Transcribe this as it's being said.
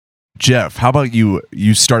Jeff, how about you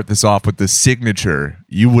start this off with the signature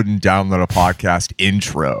 "You Wouldn't Download a Podcast"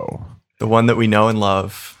 intro? The one that we know and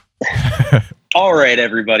love. All right,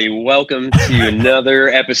 everybody. Welcome to another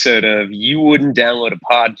episode of You Wouldn't Download a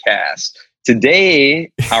Podcast.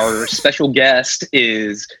 Today, our special guest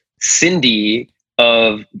is Cindy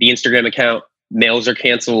of the Instagram account Males Are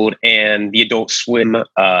Canceled and the Adult Swim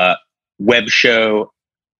web show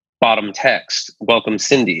Bottom Text. Welcome,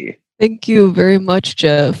 Cindy. Thank you very much,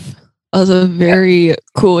 Jeff. That was a very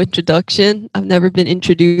cool introduction. I've never been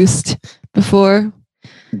introduced before.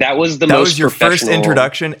 That was That was your first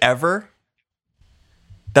introduction ever?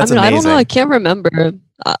 That's amazing. I don't know. I can't remember.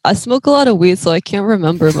 I smoke a lot of weed, so I can't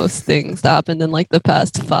remember most things that happened in like the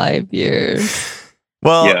past 5 years.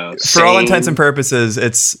 Well, Yeah, for all same. intents and purposes,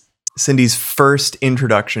 it's Cindy's first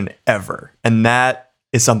introduction ever. And that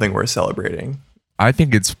is something worth celebrating. I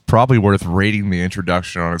think it's probably worth rating the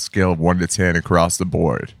introduction on a scale of 1 to 10 across the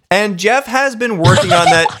board. And Jeff has been working on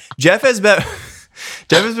that. Jeff has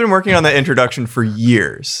been working on that introduction for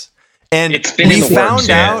years. And It's been in we the found works,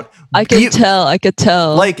 yeah. out I could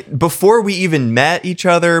tell. like before we even met each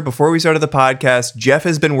other, before we started the podcast, Jeff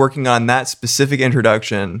has been working on that specific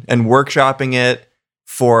introduction and workshopping it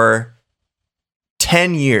for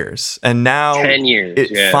 10 years. And now 10 years.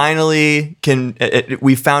 it finally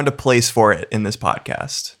we found a place for it in this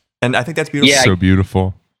podcast. And I think that's beautiful. Yeah, So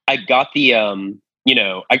beautiful. I got the,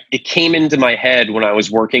 it came into my head when I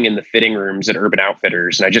was working in the fitting rooms at Urban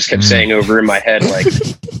Outfitters. And I just kept saying over in my head, like,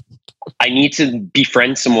 I need to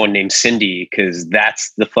befriend someone named Cindy because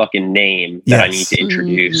that's the fucking name that I need to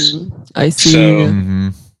introduce. I see. So Mm-hmm.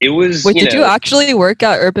 it was, Wait, did you actually work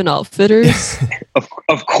at Urban Outfitters?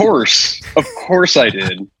 Of course I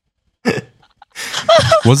did.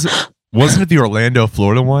 Wasn't it the Orlando,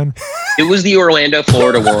 Florida one? It was the Orlando,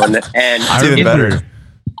 Florida one. And I even remember. better.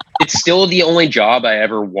 it's still the only job I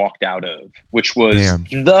ever walked out of, which was Damn.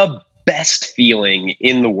 the best feeling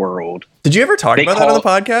in the world. Did you ever talk They about that on the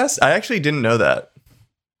call- podcast? I actually didn't know that.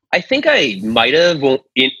 I think I might have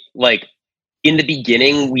in the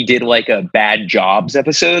beginning we did like a bad jobs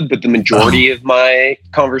episode, but the majority of my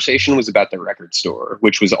conversation was about the record store,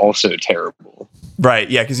 which was also terrible. Right,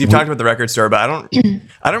 yeah, because you've talked about the record store, but I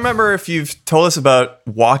don't remember if you've told us about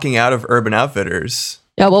walking out of Urban Outfitters.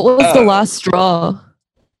 Yeah, what was the last straw?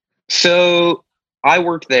 So I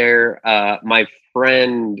worked there. My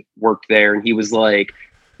friend worked there, and he was like,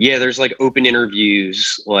 "Yeah, there's like open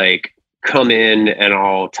interviews. Like, come in, and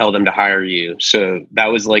I'll tell them to hire you." So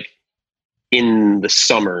that was like in the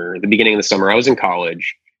summer, the beginning of the summer. I was in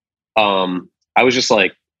college. I was just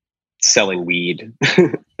like selling weed,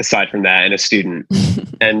 aside from that, and a student.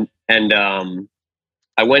 and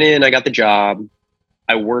I went in. I got the job.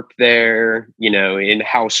 I worked there, in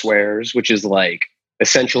housewares, which is like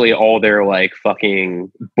essentially all their like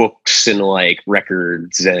fucking books and like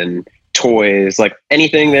records and toys, like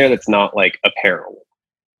anything there that's not like apparel.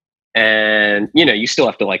 And, you still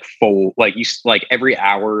have to like fold, like every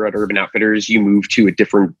hour at Urban Outfitters, you move to a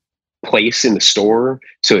different place in the store.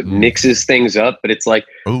 So it mixes things up, but it's like,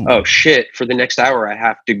 Ooh. oh shit, for the next hour, I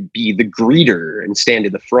have to be the greeter and stand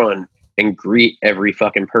at the front and greet every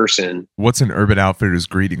fucking person. What's an Urban Outfitters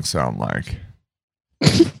greeting sound like?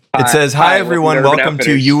 It says, "Hi everyone, Urban welcome to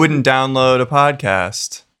Outfitters." You Wouldn't Download a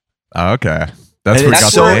Podcast." Oh, okay. That's And where it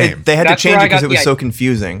got the name. they had to That's change where it I because got it was the so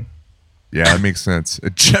confusing. Yeah, that makes sense.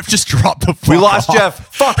 Jeff just dropped the We fuck lost off.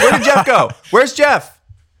 Jeff. Fuck, where did Jeff go? Where's Jeff?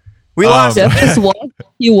 We lost Jeff just walked.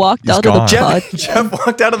 He walked He's out gone. of the pod. Jeff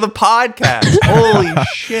walked out of the podcast. Holy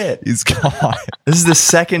shit. He's gone. This is the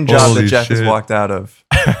second job Holy that Jeff has shit. walked out of.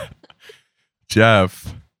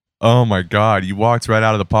 Jeff. Oh my God. You walked right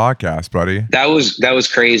out of the podcast, buddy. That was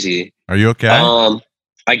crazy. Are you okay?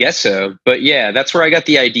 I guess so. But yeah, that's where I got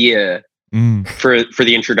the idea for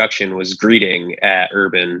the introduction, was greeting at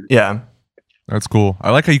Urban. Yeah. That's cool.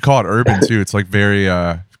 I like how you call it urban too. It's like very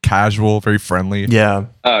casual, very friendly. Yeah.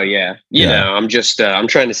 Oh yeah. Yeah. I'm just I'm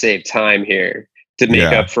trying to save time here to make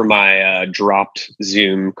Yeah. up for my dropped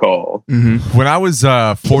Zoom call. Mm-hmm. When I was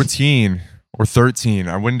 14 or 13,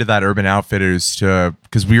 I went into that Urban Outfitters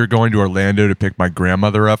because we were going to Orlando to pick my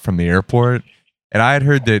grandmother up from the airport. And I had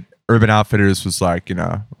heard that Urban Outfitters was like,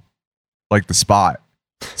 like the spot.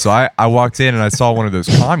 So I walked in and I saw one of those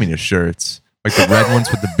communist shirts, like the red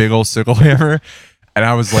ones with the big old sickle hammer. And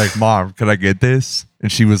I was like, "Mom, could I get this?" And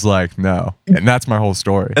she was like, "No." And that's my whole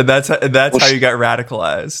story. And that's how you got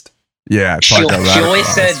radicalized. Yeah. It's She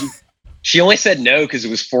like only said no because it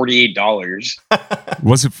was $48.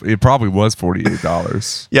 It probably was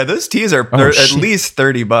 $48. Yeah, those tees are Oh, they're at shit. least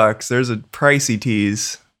 $30. There's a pricey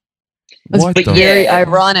tees. It's What But the? yeah. very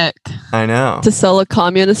ironic I know. to sell a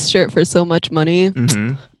communist shirt for so much money.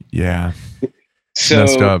 Mm-hmm. Yeah. So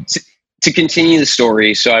Messed up. to continue the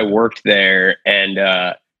story, so I worked there, and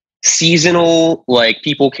seasonal, like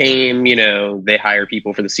people came, they hire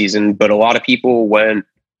people for the season, but a lot of people went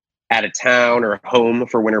out of town or home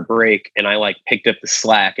for winter break, and I like picked up the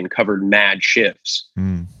slack and covered mad shifts.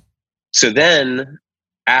 Mm. So then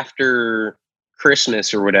after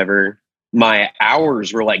Christmas or whatever, my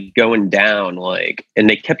hours were like going down, like, and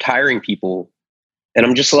they kept hiring people. And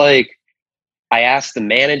I'm just like, I asked the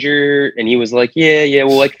manager and he was like, yeah,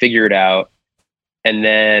 we'll like figure it out. And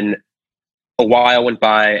then a while went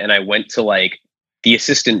by and I went to like the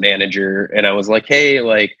assistant manager and I was like, hey,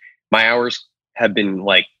 like my hours have been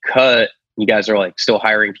like cut. You guys are like still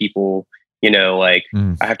hiring people, like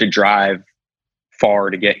I have to drive far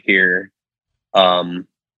to get here.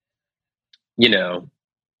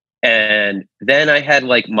 And then I had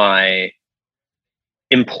like my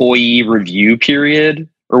employee review period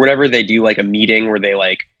or whatever. They do like a meeting where they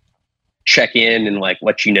like check in and like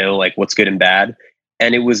let you know like what's good and bad.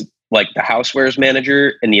 And it was like the housewares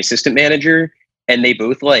manager and the assistant manager, and they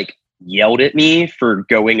both like yelled at me for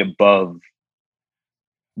going above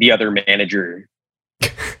the other manager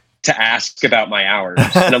to ask about my hours.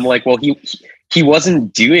 And I'm like, well, he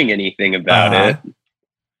wasn't doing anything about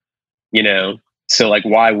it, so like,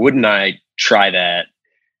 why wouldn't I try that?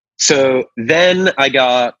 So then I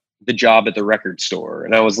got the job at the record store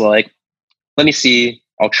and I was like, let me see,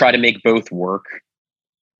 I'll try to make both work.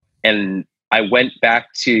 And I went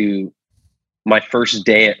back to my first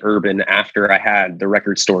day at Urban after I had the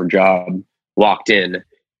record store job locked in.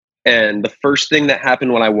 And the first thing that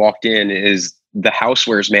happened when I walked in is the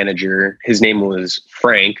housewares manager, his name was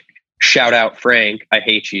Frank. Shout out Frank, I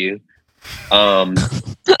hate you.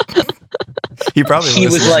 He probably He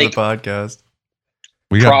listens was to like- the podcast.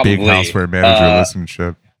 We got big Probably. houseware manager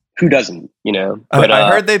listenership. Who doesn't, But I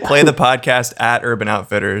heard they play the podcast at Urban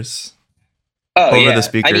Outfitters. over the I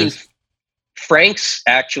speakers. mean, Frank's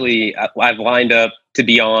actually, I've lined up to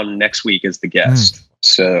be on next week as the guest.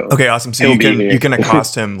 So Okay, awesome. So He'll you be can here. you can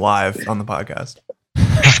accost him live on the podcast.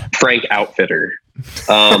 Frank Outfitter.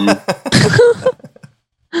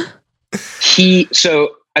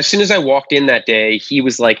 So as soon as I walked in that day, he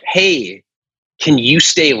was like, hey, can you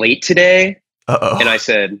stay late today? Uh-oh. And I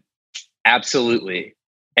said, absolutely.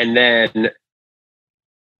 And then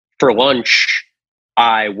for lunch,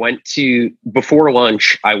 before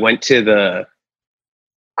lunch, I went to the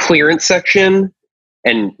clearance section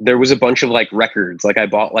and there was a bunch of like records. Like I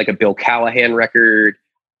bought like a Bill Callahan record,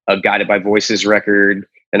 a Guided by Voices record,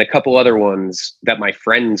 and a couple other ones that my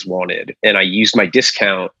friends wanted. And I used my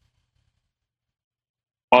discount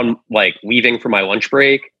on like leaving for my lunch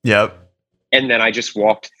break. Yep. And then I just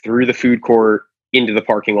walked through the food court into the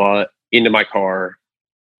parking lot, into my car,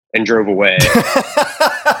 and drove away.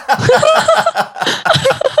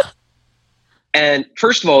 And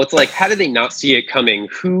first of all, it's like, how did they not see it coming?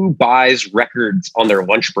 Who buys records on their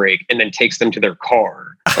lunch break and then takes them to their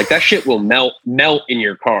car? Like that shit will melt in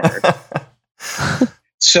your car.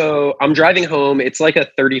 So I'm driving home. It's like a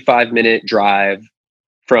 35-minute drive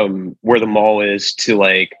from where the mall is to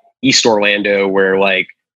like East Orlando, where like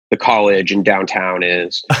the college and downtown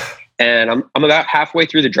is. And I'm about halfway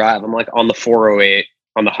through the drive. I'm like on the 408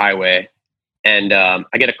 on the highway. And I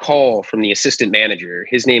get a call from the assistant manager.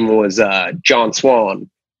 His name was John Swan.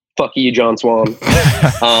 Fuck you, John Swan.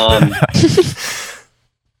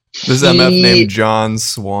 This MF named John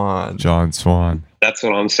Swan. John Swan. That's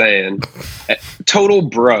what I'm saying. Total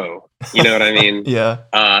bro. You know what I mean? Yeah.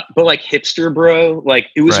 But like hipster bro. Like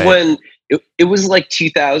it was Right. when it was like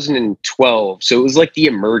 2012. So it was like the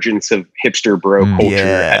emergence of hipster bro culture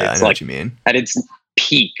Yeah, at I its know like what you mean. at its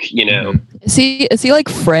peak, you know. Is he like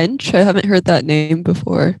French? I haven't heard that name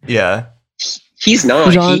before. Yeah. He's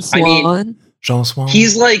not. Jean I mean, Swan. Jean Swan.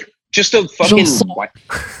 he's like just a fucking Swan.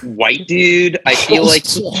 white dude. I feel like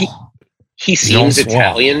he seems Jean Swan.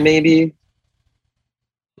 Italian, maybe.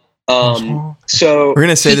 Swan. So We're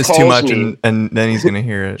gonna say he this too calls much, me- and then he's gonna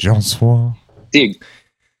hear it. Jean Swan. dude,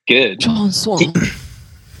 good. Jean Swan.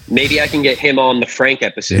 Maybe I can get him on the Frank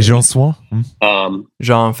episode. Jean Swan.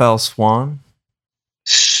 Jean Fal Swan.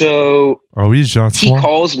 So Are we Jean he Swan?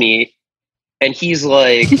 calls me and he's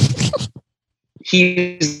like,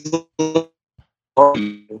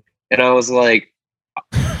 and I was like,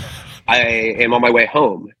 I am on my way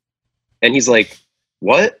home. And he's like,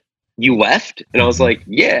 what? You left? And I was like,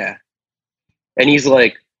 yeah. And he's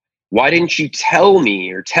like, why didn't you tell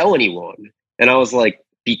me or tell anyone? And I was like,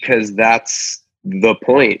 because that's the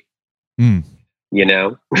point, Mm. you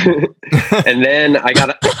know? And then I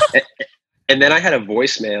and then I had a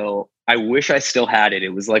voicemail. I wish I still had it. It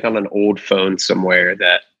was like on an old phone somewhere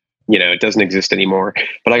that it doesn't exist anymore.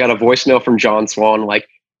 But I got a voicemail from John Swan like,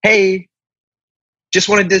 hey, just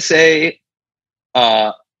wanted to say,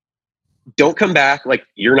 don't come back. Like,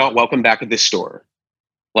 you're not welcome back at this store.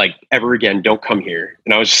 Like, ever again, don't come here.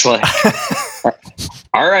 And I was just like,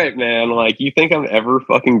 all right, man. Like, you think I'm ever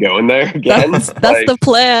fucking going there again? That's Like, the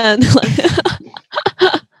plan.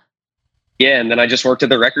 yeah, and then I just worked at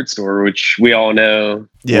the record store, which we all know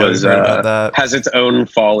we've heard about that. has its own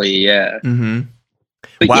folly. Yeah. Mm-hmm.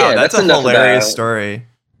 But Wow, yeah, that's a enough of hilarious that. story.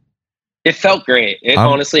 It felt great.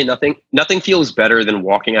 Honestly, nothing feels better than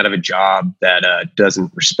walking out of a job that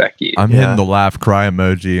doesn't respect you. I'm Yeah. hitting the laugh cry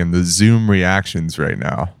emoji and the Zoom reactions right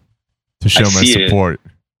now to show my see it. support.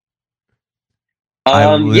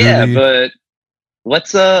 Yeah, but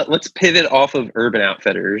let's pivot off of Urban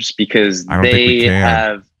Outfitters because I don't think we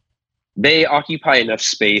can. they occupy enough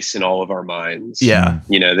space in all of our minds. Yeah.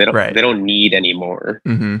 They don't need any more.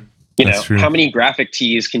 Mm-hmm. That's true. How many graphic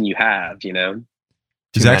tees can you have?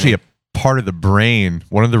 It's actually a part of the brain.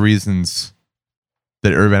 One of the reasons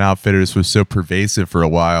that Urban Outfitters was so pervasive for a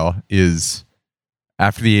while is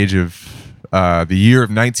after the age of the year of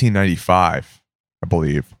 1995, I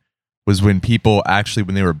believe, was when people actually,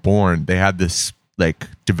 when they were born, they had this like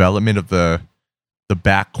development of the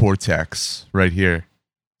back cortex right here.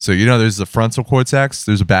 So, there's the frontal cortex,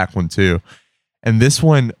 there's a back one too. And this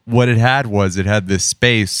one, what it had this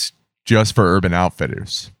space just for Urban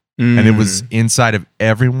Outfitters. And it was inside of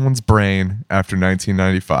everyone's brain after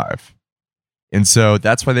 1995. And so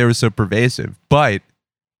that's why they were so pervasive. But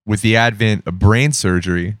with the advent of brain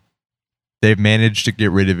surgery, they've managed to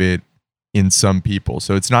get rid of it in some people.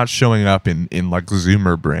 So it's not showing up in like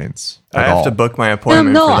Zoomer brains. I have to book my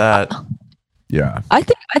appointment for that. Yeah. I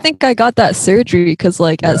think I got that surgery because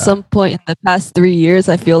at some point in the past 3 years,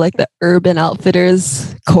 I feel like the Urban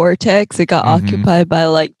Outfitters cortex, it got occupied by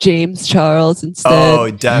like James Charles instead. Oh,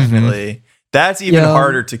 definitely. That's even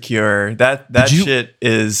harder to cure. That shit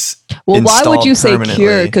is why would you say permanently.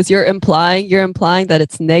 cure? Because you're implying that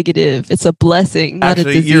it's negative. It's a blessing, not a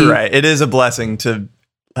Actually, disease. you're right. It is a blessing to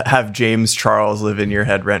have James Charles live in your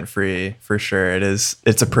head rent free for sure. It's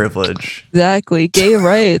a privilege. Exactly. Gay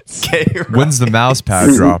rights. When's the mouse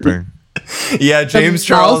pad dropping? Yeah, James The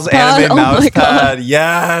Charles mouse pad? anime Oh mouse my pad.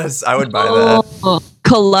 Yes, I would buy that.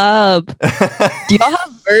 Collab. Do y'all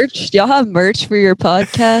have merch? Do y'all have merch for your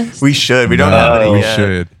podcast? We should. We don't have any We yet.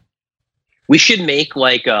 should. We should make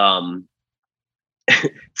like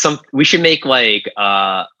we should make like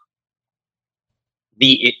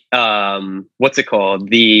the what's it called?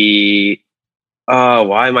 The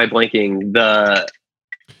why am I blanking?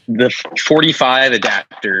 The 45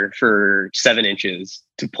 adapter for 7 inches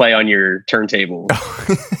to play on your turntable.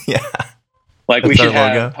 Yeah. Like we That's should our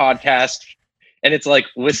have logo. podcast, and it's like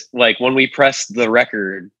when we press the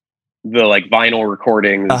record, the like vinyl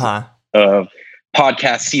recordings of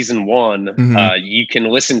podcast season 1, you can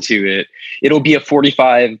listen to it. It'll be a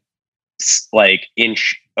 45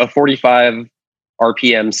 45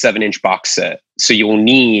 RPM 7-inch box set. So you will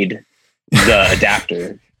need the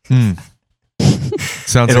adapter.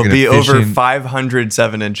 Sounds It'll like an be over efficient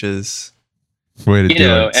 507 inches. way to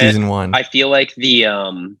do it. Season 1. I feel like the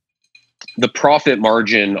profit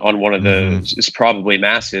margin on one of those is probably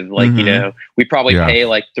massive. Like, we probably pay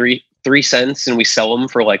like 3 cents and we sell them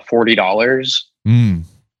for like $40. Trying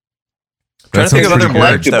to think of other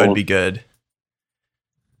merch that would be good.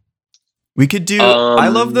 We could do. I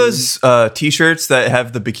love those t-shirts that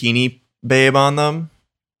have the bikini babe on them.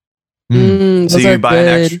 So you buy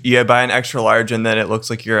an extra large, and then it looks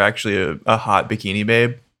like you're actually a hot bikini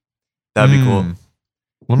babe. That'd be cool.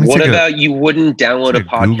 What about you wouldn't download a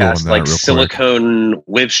podcast like silicone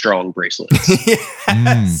Livestrong bracelets?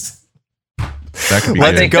 Yes. That could be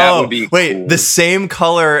Let's good. go. That would be Wait, cool. the same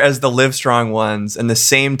color as the Livestrong ones and the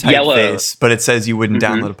same Yellow. typeface, but it says you wouldn't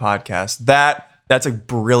download a podcast. That's a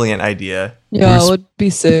brilliant idea. Yeah, it would be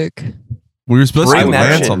sick. We were supposed to Bring get that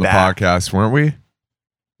Lance shit on the back. podcast, weren't we?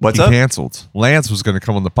 What's He up? canceled. Lance was going to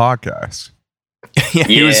come on the podcast. Yeah,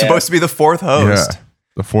 he was Yeah. supposed to be the fourth host. Yeah,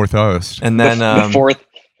 the fourth host. And then the fourth,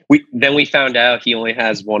 we found out he only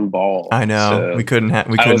has one ball. I know So we couldn't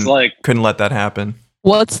I was like, couldn't let that happen.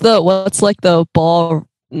 What's like the ball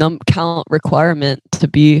count requirement to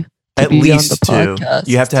be At on least the 2. podcast?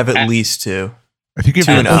 You have to have at least 2. I think you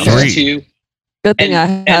Two have and to up. have these 3. two. Good thing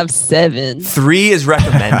and- I have 7. 3 is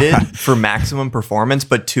recommended for maximum performance,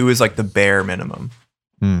 but 2 is like the bare minimum.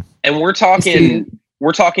 And we're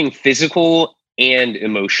talking physical and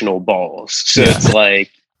emotional balls. So it's like,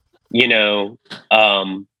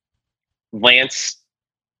 Lance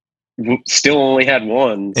still only had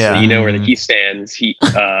one, so Yeah. you know where he stands. He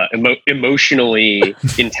emotionally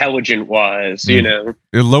intelligent wise, you know.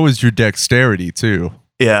 It lowers your dexterity too.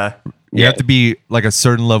 Yeah. You have to be like a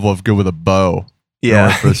certain level of good with a bow in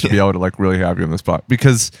order for us to be able to like really have you on the spot.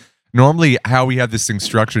 Because normally how we have this thing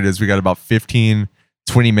structured is we got about 15,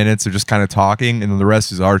 20 minutes of just kind of talking, and then the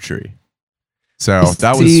rest is archery. So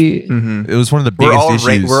that was Mhm. it was one of the biggest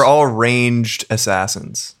issues. We're all ranged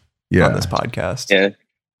assassins on this podcast. Yeah.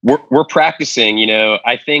 We're practicing, you know.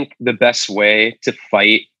 I think the best way to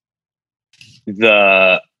fight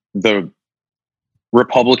the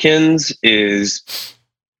Republicans is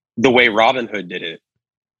the way Robin Hood did it.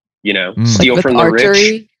 You know, steal Like from the archery?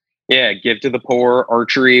 rich. Yeah, give to the poor.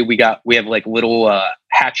 Archery. We have like little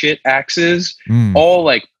hatchet axes, all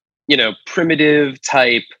like, you know, primitive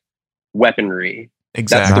type weaponry.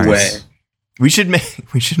 Exactly. That's the way. We should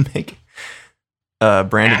make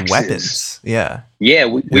branded Axes. weapons. Yeah. Yeah,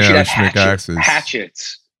 we should have make axes.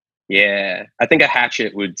 hatchets. Yeah, I think a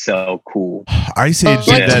hatchet would sell cool. Ice Age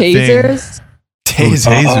like did that tasers? thing.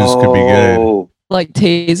 Tasers could be good. Oh, Like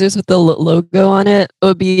tasers with the logo on it.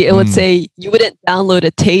 It would say you wouldn't download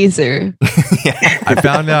a taser. I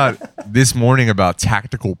found out this morning about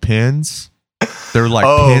tactical pins. They're like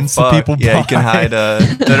pins fuck. that people buy. Yeah, you can hide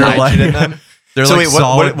that are hide like shit in them. they're So like wait, what-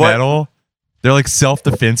 solid what- metal. They're like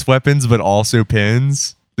self-defense weapons, but also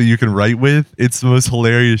pins that you can write with. It's the most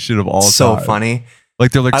hilarious shit of all So time. funny.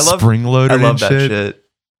 Like they're like spring-loaded I love and that shit. shit.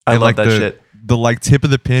 I And love like that shit. The like tip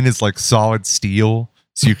of the pin is like solid steel,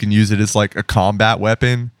 so you can use it as like a combat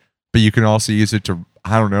weapon, but you can also use it to,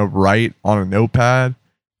 I don't know, write on a notepad.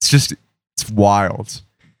 It's wild.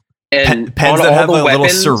 and Pens on that all have the a little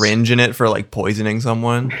weapons, syringe in it for like poisoning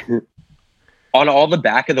someone. on all the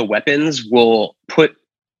back of the weapons, we'll put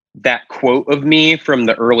that quote of me from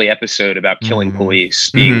the early episode about killing police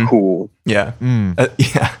being cool. Yeah. Mm.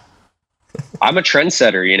 Yeah. I'm a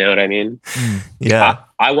trendsetter, you know what I mean? Yeah.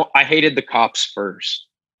 I hated the cops first.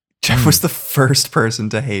 Jeff was the first person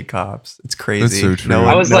to hate cops. It's crazy. That's so true. No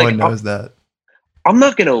I was one like, knows that. I'm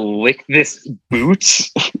not gonna lick this boot.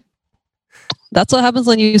 That's what happens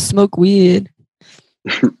when you smoke weed.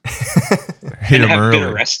 Hit and him have been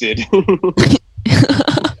early. arrested.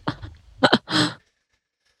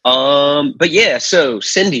 But yeah, so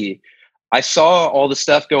Cindy, I saw all the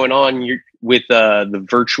stuff going on with the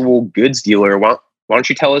virtual goods dealer. Why don't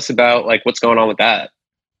you tell us about like what's going on with that?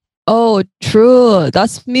 Oh, true.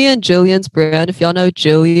 That's me and Jillian's brand. If y'all know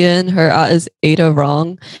Jillian, her at is Ada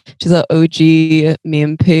Wrong. She's an OG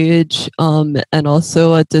meme page, and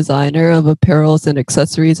also a designer of apparels and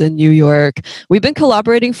accessories in New York. We've been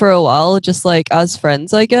collaborating for a while, just like as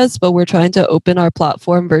friends, I guess, but we're trying to open our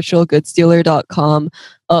platform, virtualgoodsdealer.com,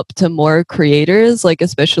 up to more creators, like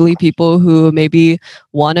especially people who maybe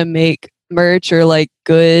want to make merch or like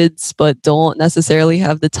goods but don't necessarily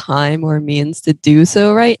have the time or means to do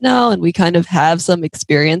so right now, and we kind of have some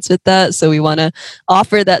experience with that, so we want to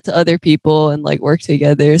offer that to other people and like work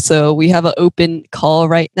together. So we have an open call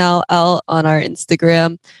right now out on our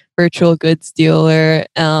Instagram, virtual goods dealer,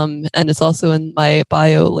 and it's also in my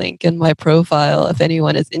bio link in my profile if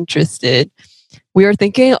anyone is interested. We were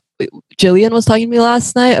thinking, Jillian was talking to me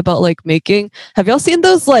last night about like making, have y'all seen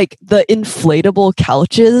those like the inflatable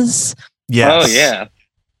couches? Yes. Oh yeah,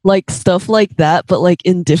 Like stuff like that, but like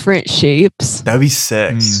in different shapes. That'd be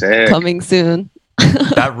sick. sick. Coming soon.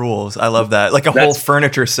 That rules. I love that. Like a whole That's-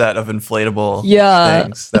 furniture set of inflatable Yeah.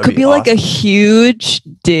 things. It That'd could be like a awesome. huge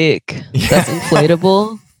dick that's Yeah.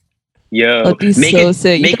 inflatable. Yo, That'd be so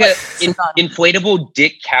sick. You Make could, a like, sit on it. inflatable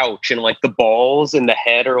dick couch, and like the balls and the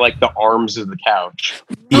head are like the arms of the couch.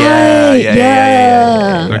 Yeah, Right,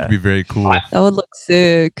 yeah. That could be very cool. That would look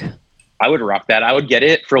sick. I would rock that. I would get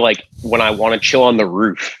it for like when I want to chill on the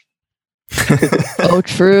roof. Oh,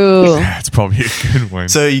 true. That's probably a good one.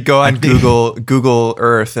 So you go on I think- Google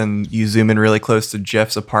Earth and you zoom in really close to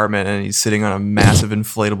Jeff's apartment and he's sitting on a massive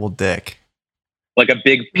inflatable dick. Like a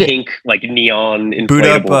big pink, like neon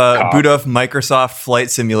inflatable Boot cock. up Microsoft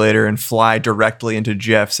Flight Simulator and fly directly into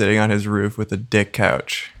Jeff sitting on his roof with a dick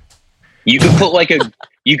couch. You could put like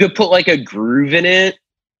a groove in it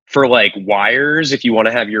for like wires if you want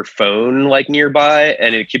to have your phone like nearby,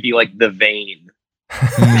 and it could be like the vein.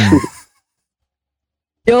 Mm.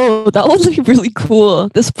 Yo, that would be really cool.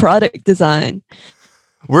 This product design.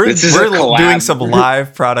 We're This is a collab. doing some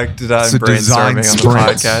live product design It's a brainstorming design on the sprint.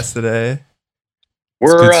 podcast today.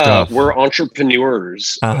 good stuff. We're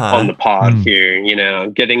entrepreneurs Uh-huh. on the pod Mm. here, you know,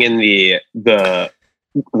 getting in the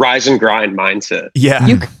rise and grind mindset. Yeah.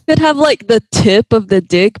 You could have like the tip of the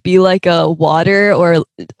dick be like a water or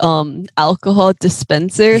alcohol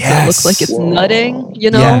dispenser, so it looks like it's Yes. nutting, you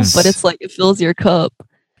know, Yes. but it's like it fills your cup.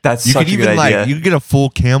 That's You such could a good even idea. like you could get a full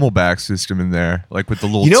Camelback system in there, like with the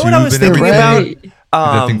little. You know what I tube was and thinking everything.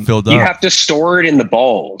 about? That thing filled up. You have to store it in the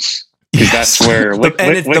balls. Because Yes. that's where The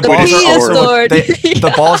liquid balls is are pee is stored. also stored.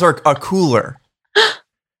 the balls are a cooler.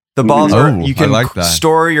 The balls Oh, are you I can like that.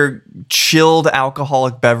 store your chilled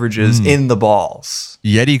alcoholic beverages in the balls.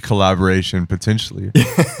 Yeti collaboration potentially.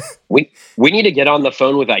 We need to get on the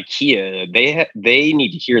phone with IKEA. They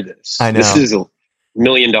need to hear this. I know. This is $1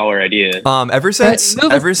 million idea. Ever since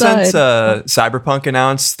move aside. Cyberpunk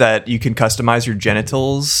announced that you can customize your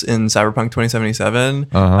genitals in Cyberpunk 2077,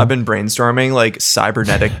 Uh-huh. I've been brainstorming like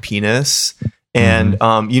cybernetic penis. And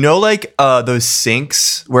like those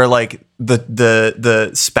sinks where like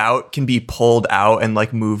the spout can be pulled out and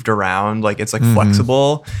like moved around, like it's like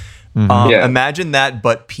flexible. Yeah. Imagine that,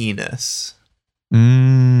 but penis,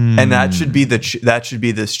 Mm. and that should be that should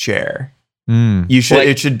be this chair. Mm. You should Like-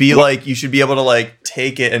 it should be like you should be able to like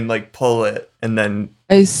take it and like pull it and then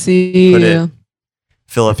I see. Put it-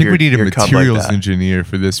 fill I up think your, we need a your cup like materials that. engineer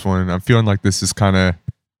for this one. I'm feeling like this is kind of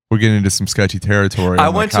we're getting into some sketchy territory. I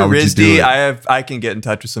I'm went like, to how would you do RISD. it? I can get in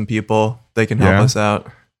touch with some people. They can help Yeah. us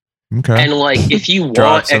out. Okay. And like if you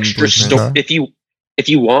Drop want some extra blueprints. if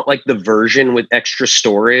you want like the version with extra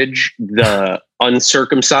storage, the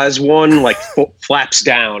uncircumcised one like flaps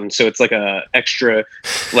down, so it's like a extra,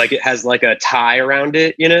 like it has like a tie around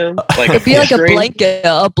it, you know, like It'd be like a string.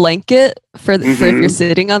 blanket for if Mhm. you're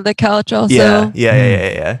sitting on the couch. Also, Yeah.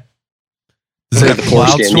 Is it the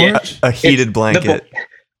cloud foreskin, yeah. storage? A heated blanket.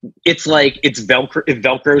 It's like it's velcro. It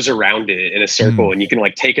velcros around it in a circle, and you can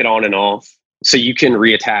like take it on and off, so you can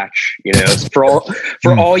reattach. You know,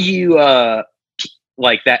 for all you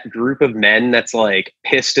like that group of men that's like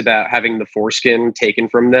pissed about having the foreskin taken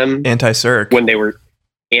from them Anti-circ. when they were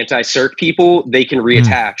anti-circ people, they can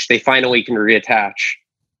reattach. They finally can reattach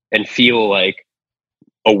and feel like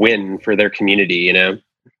a win for their community. You know,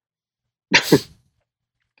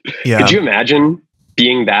 Yeah. could you imagine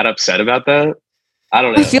being that upset about that? I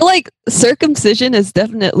don't know. I feel like circumcision is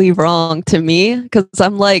definitely wrong to me because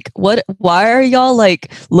I'm like, what? Why are y'all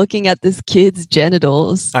like looking at this kid's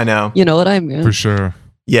genitals? I know. You know what I mean? For sure.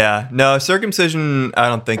 Yeah. No, circumcision, I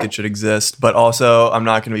don't think it should exist, but also I'm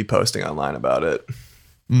not going to be posting online about it.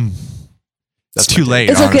 Mm. That's It's too my late.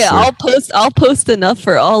 take. It's okay. honestly. I'll post enough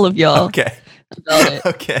for all of y'all Okay. about it.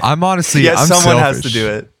 Okay. I'm honestly. Yes, I'm someone has selfish. to do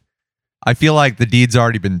it. I feel like the deed's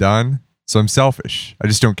already been done, so I'm selfish. I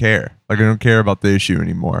just don't care. Like I don't care about the issue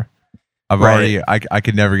anymore. I've Right. already. I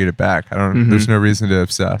could never get it back. I don't. Mhm. There's no reason to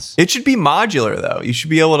obsess. It should be modular though. You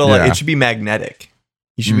should be able to like, Yeah. it should be magnetic.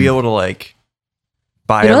 You should be Mm. able to like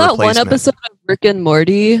buy You know a that one replacement. episode of Rick and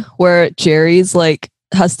Morty where Jerry's like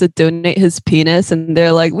has to donate his penis and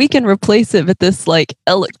they're like, we can replace it with this like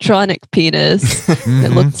electronic penis. It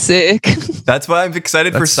Mhm. looked sick. That's why I'm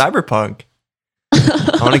excited That's- for Cyberpunk.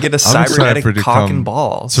 I want to get a I'm excited cybernetic for it to cock come and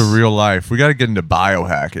balls. to real life. We got to get into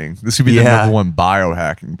biohacking. This could be the Yeah. #1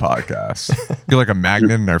 biohacking podcast. Get like a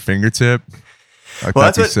magnet in our fingertip. Like, Well,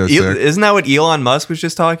 that's that'd what be so sick. isn't that what Elon Musk was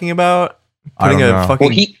just talking about? I Putting don't a know. fucking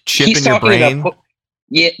Well, chip he's in your talking brain. about.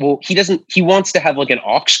 Yeah, well, he doesn't. He wants to have like an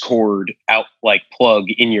aux cord out, like plug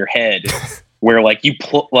in your head, where like you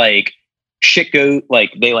like shit go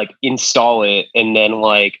like they like install it, and then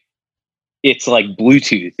like it's like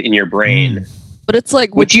Bluetooth in your brain. But it's like,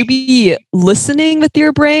 would Would you be listening with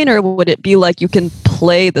your brain or would it be like you can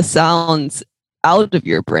play the sounds out of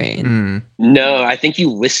your brain? Mm. No, I think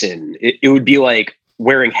you listen. It would be like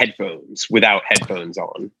wearing headphones without headphones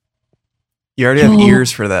on. You already have Oh.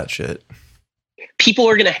 ears for that shit. People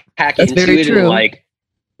are gonna hack That's into very it true. and like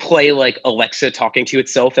play like Alexa talking to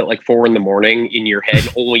itself at like 4 a.m. in your head.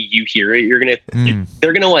 Only you hear it. Mm.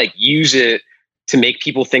 They're gonna like use it to make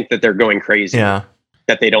people think that they're going crazy, Yeah.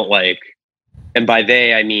 that they don't like. And by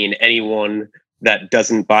they, I mean anyone that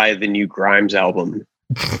doesn't buy the new Grimes album.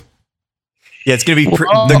 Yeah, it's gonna be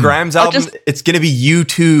Well, the Grimes I'll album. It's gonna be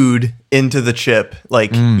U2'd into the chip.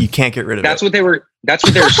 Like Mm. you can't get rid of That's it. what they were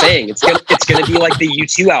saying. It's gonna be like the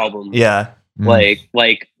U2 album. Yeah. Mm.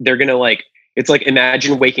 Like they're gonna like, it's like,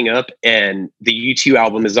 imagine waking up and the U2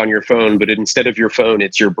 album is on your phone, but instead of your phone,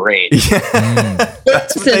 it's your brain.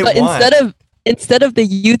 That's what they But want. instead of the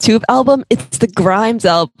YouTube album, it's the Grimes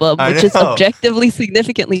album, I which is know. objectively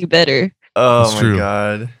significantly better. Oh That's my true.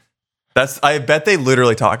 god. I bet they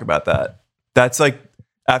literally talk about that. That's like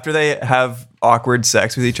after they have awkward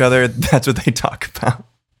sex with each other, that's what they talk about.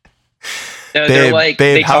 No, they're Babe, like,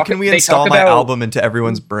 babe, they how talk- can we they install talk my about- album into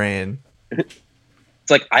everyone's brain? It's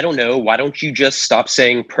like, I don't know. Why don't you just stop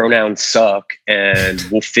saying pronouns suck and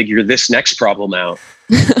we'll figure this next problem out?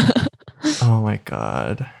 Oh my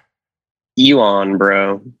god. Elon,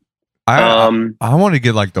 bro. I want to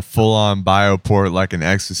get like the full on bioport, like an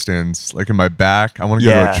Existence, like in my back. I want to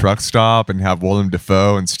go to a truck stop and have Willem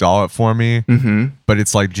Dafoe install it for me. Mm-hmm. But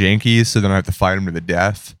it's like janky, so then I have to fight him to the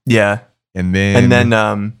death. Yeah. And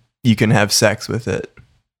then you can have sex with it.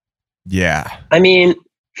 Yeah. I mean,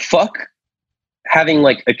 fuck having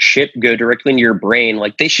like a chip go directly into your brain.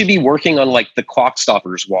 Like they should be working on like the clock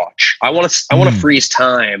stopper's watch. I want to freeze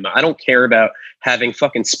time. I don't care about having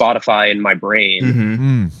fucking Spotify in my brain.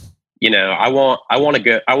 Mm-hmm. You know, I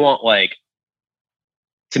want like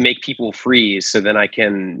to make people freeze so then I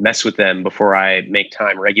can mess with them before I make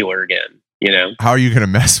time regular again, you know? How are you going to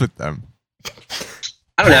mess with them?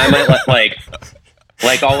 I don't know. I might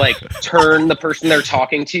like I'll like turn the person they're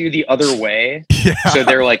talking to the other way. Yeah. So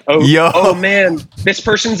they're like, oh man, this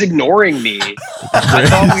person's ignoring me.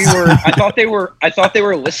 I thought they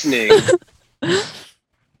were listening.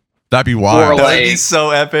 That'd be wild. That'd be so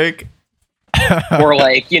epic. Or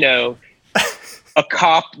like, you know, a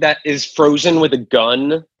cop that is frozen with a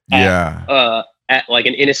gun at like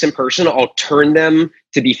an innocent person, I'll turn them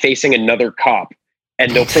to be facing another cop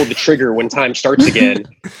and they'll pull the trigger when time starts again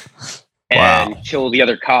and kill the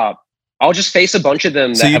other cop. I'll just face a bunch of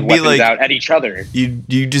them that have weapons out at each other.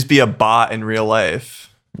 You'd just be a bot in real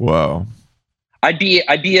life. Whoa. I'd be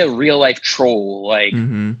a real life troll. Like,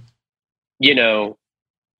 you know,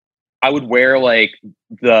 I would wear like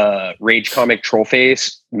the Rage Comic troll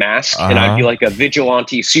face mask and I'd be like a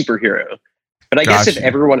vigilante superhero. But I guess if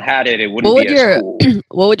everyone had it, it wouldn't be as cool.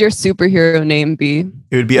 What would your superhero name be?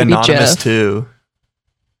 It would be Anonymous 2.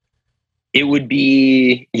 It would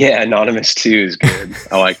be, Anonymous 2 is good.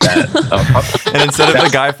 I like that. And instead of the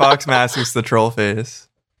Guy Fawkes mask, it's the troll face.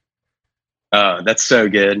 That's so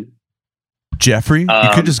good. Jeffrey? You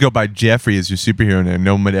could just go by Jeffrey as your superhero name.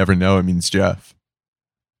 No one would ever know it means Jeff.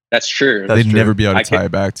 That's true. They'd never be able to tie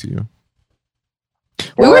it back to you.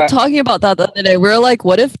 We were talking about that the other day. We were like,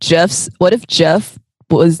 what if Jeff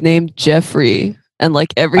was named Jeffrey and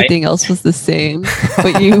like everything else was the same,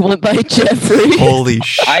 but you went by Jeffrey? Holy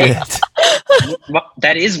shit.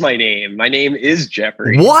 That is my name. My name is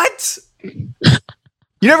Jeffrey. What? You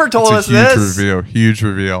never told us this. Huge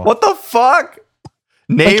reveal. What the fuck?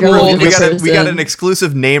 Name reveal. We got an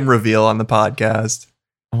exclusive name reveal on the podcast.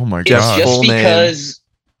 Oh my god! It's just because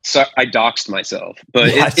I doxed myself, but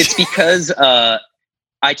it's because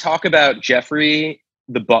I talk about Jeffrey,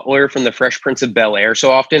 the butler from the Fresh Prince of Bel-Air,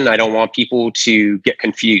 so often. I don't want people to get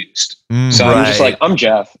confused, so I'm just like, I'm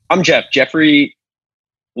Jeff. Jeffrey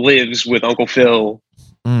lives with Uncle Phil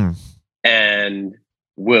and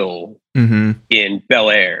Will in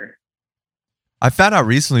Bel-Air. I found out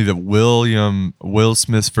recently that Will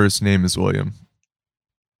Smith's first name is William.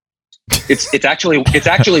 It's actually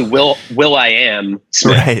Will I Am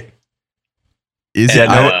Smith. Right. Is it?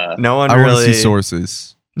 No one I really want to see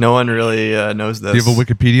sources. No one really knows this. Do you have a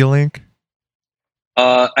Wikipedia link?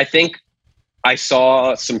 I think I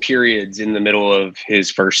saw some periods in the middle of his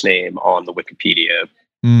first name on the Wikipedia.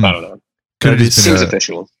 I don't know. Could have just seems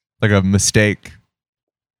official. Like a mistake.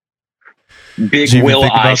 Big Will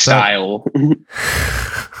I style.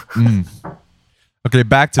 Okay,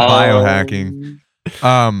 back to biohacking.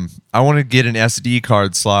 I want to get an SD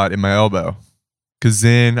card slot in my elbow, because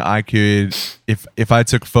then I could, if I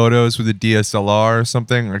took photos with a DSLR or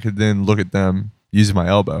something, I could then look at them using my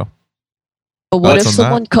elbow. But what if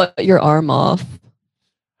someone cut your arm off?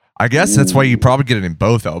 I guess that's why you probably get it in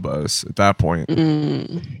both elbows at that point.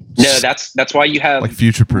 No, that's why you have like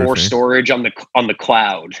future-proofing. More storage on the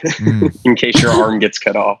cloud in case your arm gets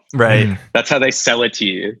cut off. Right. That's how they sell it to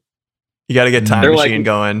you. You got to get time machine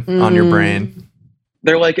going on your brain.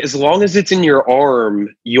 They're like, as long as it's in your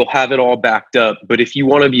arm, you'll have it all backed up. But if you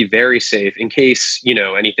want to be very safe, in case,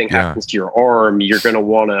 anything happens to your arm, you're going to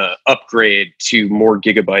want to upgrade to more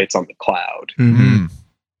gigabytes on the cloud.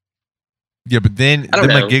 Yeah, but then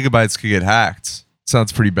my gigabytes could get hacked.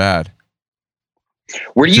 Sounds pretty bad.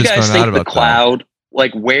 Where do you guys think the cloud,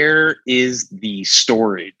 like where is the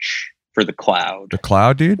storage for the cloud? The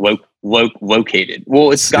cloud, dude? Located.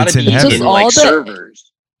 Well, it's got to be in like servers.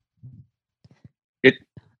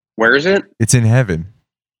 Where is it? It's in heaven.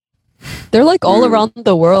 They're like all around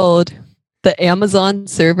the world. The Amazon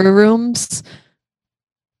server rooms.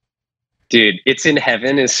 Dude, it's in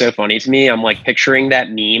heaven is so funny to me. I'm like picturing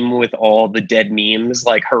that meme with all the dead memes,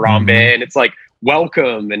 like Harambe, and it's like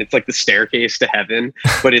welcome, and it's like the staircase to heaven,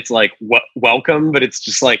 but it's like welcome, but it's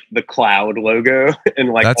just like the cloud logo and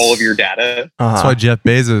like all of your data. That's why Jeff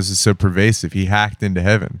Bezos is so pervasive. He hacked into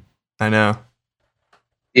heaven. I know.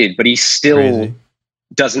 Dude, but he still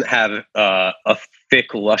doesn't have a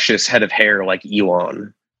thick, luscious head of hair like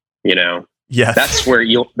Elon, Yeah. That's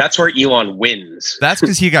where Elon wins. That's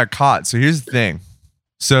because he got caught. So here's the thing.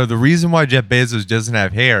 So the reason why Jeff Bezos doesn't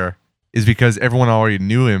have hair is because everyone already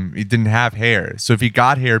knew him. He didn't have hair. So if he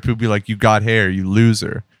got hair, people would be like, you got hair, you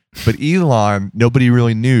loser. But Elon, nobody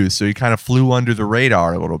really knew. So he kind of flew under the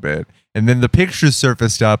radar a little bit. And then the pictures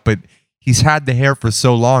surfaced up, but he's had the hair for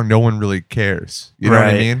so long, no one really cares. You know what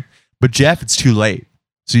I Right. mean? But Jeff, it's too late.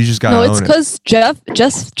 So you just got to No, own it's it. because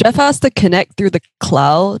Jeff has to connect through the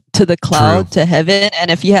cloud to heaven, and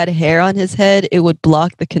if he had hair on his head, it would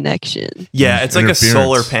block the connection. Yeah, it's like a Interference.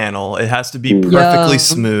 solar panel. It has to be Yeah. perfectly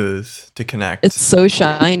smooth to connect. It's so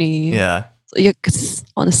shiny. yeah. You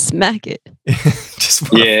want to smack it.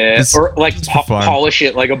 Just wanna- Yeah, Just- or like just for fun. polish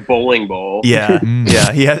it like a bowling ball. Yeah, Mm.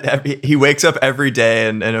 yeah. He wakes up every day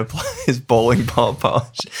and applies his bowling ball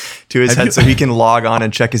polish to his Have head you- so he can log on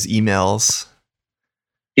and check his emails.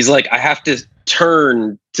 He's like, I have to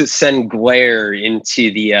turn to send glare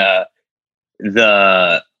into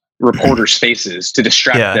the reporters' faces to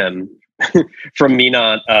distract Yeah. them from me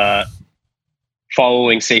not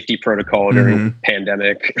following safety protocol during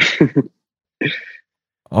pandemic.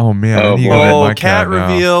 Oh, man. I Oh, need to go get Oh, my cat now.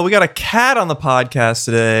 reveal. We got a cat on the podcast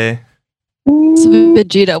today. It's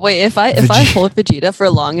Vegeta. Wait, if I Vegeta. hold Vegeta for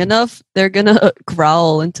long enough, they're gonna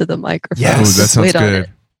growl into the microphone. Yes. Oh, that Just sounds wait on good. it.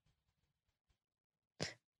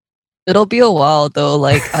 It'll be a while though.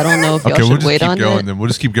 Like I don't know if y'all Okay, we'll should just wait keep on going it. then. We'll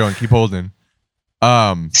just keep going. Keep holding.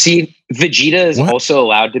 See, Vegeta is What? also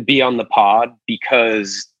allowed to be on the pod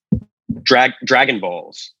because Dragon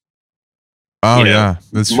Balls. Oh, You know, yeah.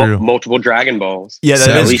 That's true. Multiple Dragon Balls. Yeah, So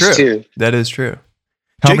that At is least true. two. That is true.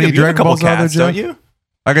 How Jacob, many you have a Dragon couple Balls are there, cats, don't Jeff? you?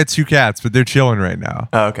 I got 2 cats, but they're chilling right now.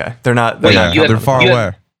 Oh, okay. They're not. Wait, not you have- They're far you have-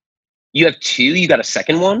 away. You have two? You got a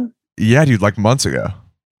second one? Yeah, dude, like months ago.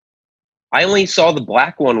 I only saw the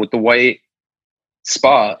black one with the white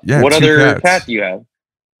spot. Yeah, what two other cats. cat do you have?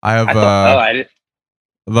 I have I thought, I didn't.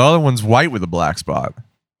 the other one's white with a black spot.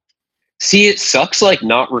 See, it sucks like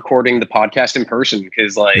not recording the podcast in person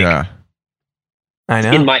because like Yeah. I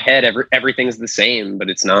know. in my head everything's the same, but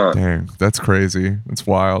it's not. Dang, that's crazy. That's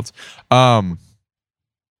wild. How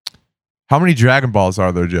many Dragon Balls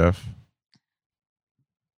are there, Jeff?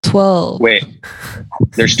 12. Wait,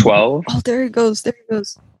 there's 12? Oh, there it goes. There it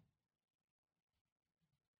goes.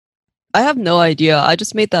 I have no idea. I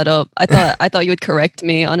just made that up. I thought you would correct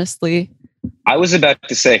me, honestly. I was about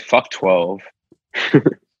to say fuck 12. That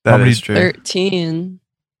How many- is true. 13.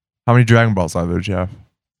 How many Dragon Balls are there, Jeff?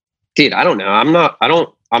 Dude, I don't know. I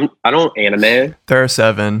don't anime. There are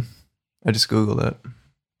 7. I just Googled it.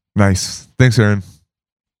 Nice. Thanks, Aaron.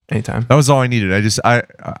 Anytime. That was all I needed.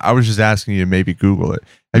 I was just asking you to maybe Google it.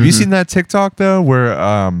 Have you Mhm. seen that TikTok though, where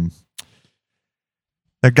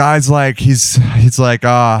that guy's like he's like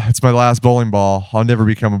it's my last bowling ball. I'll never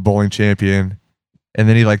become a bowling champion. And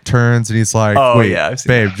then he like turns and he's like, Oh, wait, yeah, I've seen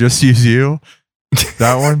babe, just use you.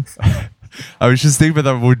 That one. I was just thinking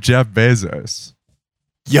about that with Jeff Bezos.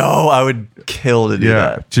 Yo, I would kill to do Yeah,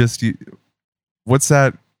 that. just what's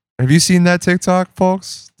that? Have you seen that TikTok,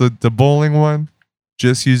 folks? The bowling one.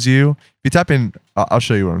 Just use you. If you type in, I'll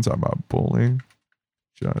show you what I'm talking about. Bowling.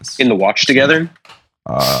 Just. In the watch together?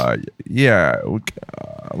 Yeah.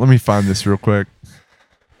 Let me find this real quick.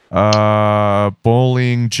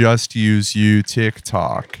 Bowling. Just use you.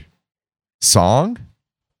 TikTok. Song.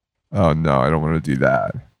 Oh no, I don't want to do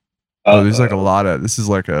that. Oh, there's like a lot of. This is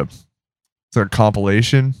like a. It's like a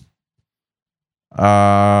compilation.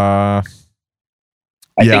 I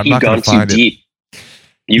yeah, think I'm you've not gonna gone too find it. deep.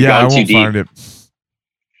 You've I gone too won't deep. find it.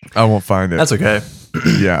 I won't find it. That's okay.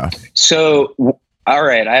 Yeah. So, all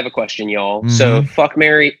right, I have a question, y'all. Mm-hmm. So, fuck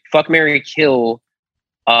Mary, kill,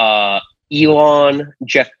 Elon,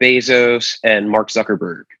 Jeff Bezos, and Mark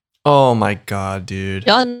Zuckerberg. Oh my god, dude.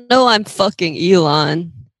 Y'all know I'm fucking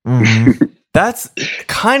Elon. Mhm. That's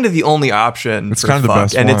kind of the only option. It's for kind of the fuck,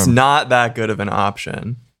 best and it's one. not that good of an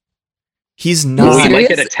option. He's Well, not. you might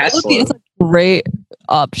get a Seriously, Tesla. It's a great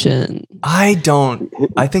option. I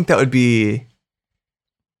think that would be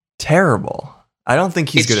terrible. I don't think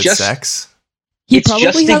he's It's good just- at sex. He It's just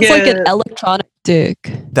probably to has like get- an electronic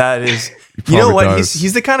dick. That is, He you know probably what? does.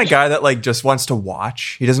 He's the kind of guy that like just wants to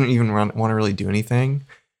watch. He doesn't even want to really do anything.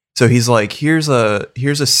 So he's like, here's a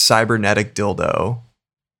cybernetic dildo.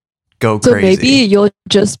 Go So crazy. maybe you'll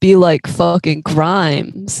just be like fucking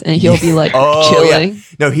Grimes and he'll be like Oh, yeah. chilling.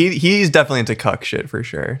 No, he's definitely into cuck shit for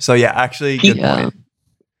sure. So yeah, actually, good Yeah. point.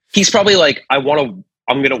 He's probably like, I'm going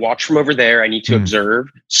to watch from over there. I need to Hmm. observe.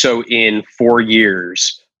 So, in 4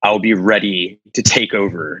 years, I'll be ready to take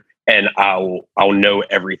over and I'll know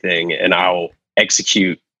everything and I'll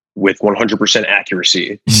execute with 100%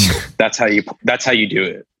 accuracy. That's how you do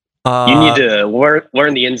it. You need to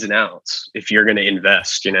learn the ins and outs if you're going to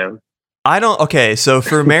invest, you know? Okay, so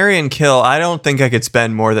for marry and kill, I don't think I could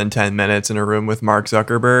spend more than 10 minutes in a room with Mark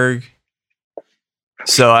Zuckerberg.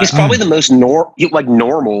 So He's probably the most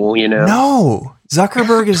normal, you know? No,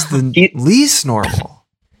 Zuckerberg is the least normal.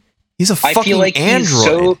 He's a fucking I feel like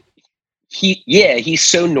android. He's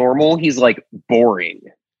so normal. He's like boring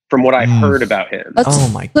from what I've heard about him. That's Oh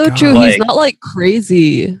my so God. true. Like- He's not like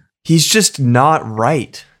crazy. He's just not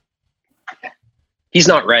right. He's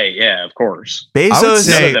not right. Yeah, of course. I would Bezos, None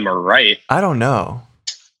say- of them are right. I don't know.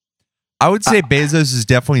 I would say Bezos is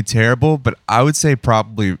definitely terrible, but I would say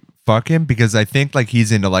probably fuck him because I think like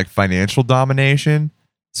he's into like financial domination.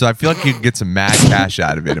 So I feel like you could get some mad cash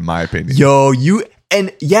out of it, in my opinion. Yo, you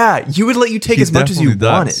would let you take He as much as you definitely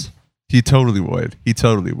wanted does. He totally would.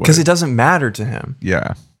 because it doesn't matter to him.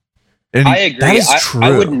 Yeah. And I agree. That is I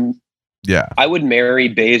true. wouldn't. yeah. I would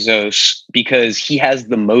marry Bezos because he has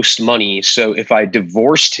the most money. So if I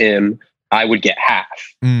divorced him, I would get half.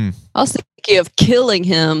 Mm, I was thinking of killing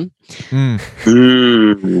him. mm.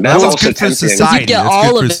 That's That's also good for tempting. society. You get That's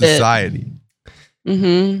all good of for it. society.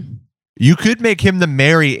 Mm-hmm. You could make him the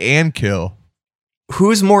marry and kill.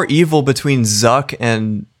 Who's more evil between Zuck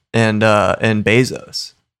and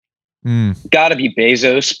Bezos? Mm. Gotta be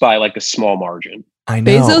Bezos by like a small margin. I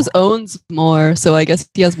know. Bezos owns more, so I guess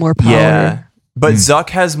he has more power. Yeah, but Hmm. Zuck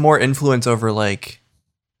has more influence over like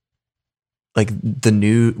the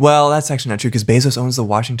new. Well, that's actually not true because Bezos owns the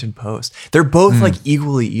Washington Post. They're both Hmm. like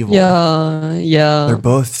equally evil. Yeah. They're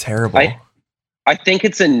both terrible. I think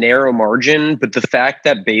it's a narrow margin, but the fact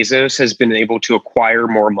that Bezos has been able to acquire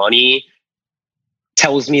more money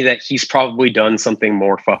tells me that he's probably done something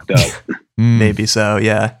more fucked up. Mm. Maybe so.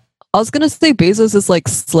 Yeah. I was gonna say Bezos is like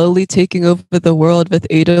slowly taking over the world with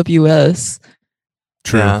AWS,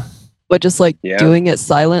 True. Yeah. but just like Yeah. doing it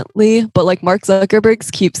silently. But like Mark Zuckerberg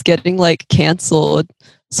keeps getting like canceled,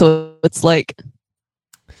 so it's like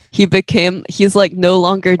he's like no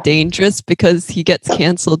longer dangerous because he gets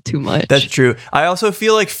canceled too much. That's true. I also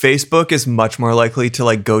feel like Facebook is much more likely to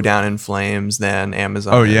like go down in flames than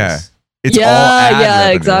Amazon. Oh, is. yeah. It's all yeah, ad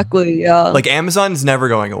revenue. exactly. Yeah. Like Amazon's never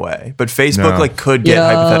going away, but Facebook No. like could get Yeah.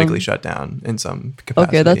 hypothetically shut down in some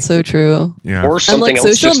capacity. okay, that's so true. Yeah. Or And something like else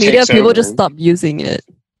social just media, takes people over. just stop using it.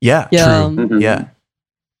 Yeah. Yeah. True. Mhm. Yeah. Like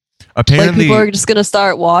Apparently, people are just gonna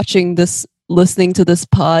start listening to this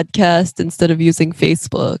podcast instead of using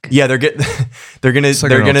Facebook. Yeah, they're gonna It's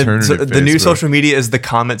like they're an gonna alternative the new Facebook. social media is the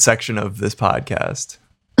comment section of this podcast.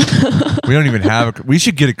 we don't even have we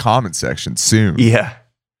should get a comment section soon. Yeah.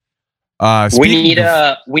 Speaking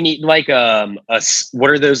of- we need like what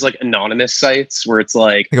are those like anonymous sites where it's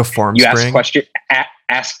like Like a form you spring. ask question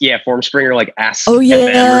Formspring or like ask Oh FM or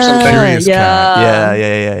yeah, something. Serious Yeah,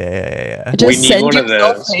 yeah. Just We need send one of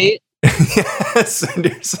yourself those. hate. Send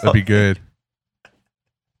yourself. That'd be good.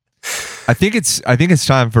 I think it's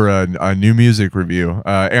time for a new music review.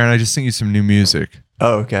 Aaron, I just sent you some new music.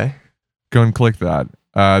 Oh, okay. Go and click that.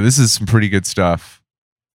 This is some pretty good stuff.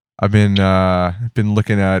 I've been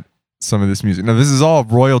looking at some of this music. Now, this is all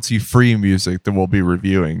royalty-free music that we'll be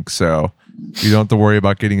reviewing, so you don't have to worry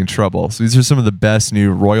about getting in trouble. So these are some of the best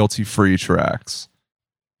new royalty-free tracks.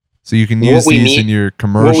 So you can What use we these mean- in your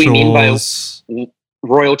what we mean by- commercials.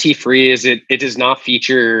 Royalty free is it does not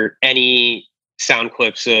feature any sound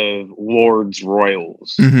clips of Lord's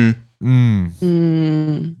Royals, Mm-hmm.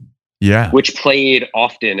 Mm. Yeah. which played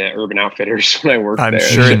often at Urban Outfitters when I worked I'm there.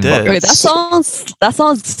 sure it did. Wait, that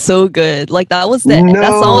sounds so good. Like that was the that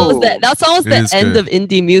No. song was It the is end good. of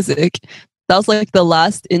indie music. That was like the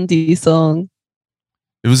last indie song,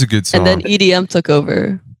 It was a good song. and then EDM took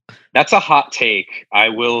over. That's a hot take. I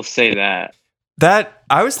will say that. That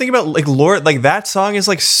I was thinking about like Lord, like that song is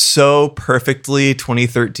like so perfectly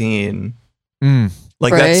 2013. Mm.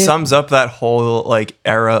 Like that Right. sums up that whole like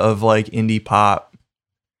era of like indie pop.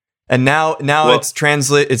 And now Well- it's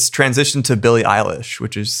transitioned to Billie Eilish,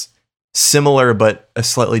 which is similar but a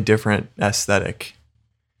slightly different aesthetic.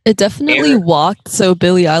 It definitely Eric- walked so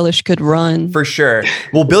Billie Eilish could run. For sure.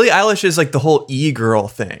 Well, Billie Eilish is like the whole e-girl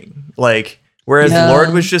thing. Like whereas Yeah.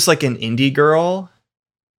 Lord was just like an indie girl.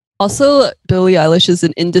 Also, Billie Eilish is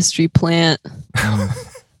an industry plant.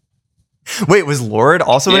 Wait, was Lord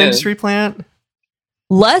also an Yeah. industry plant?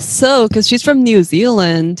 Less so because she's from New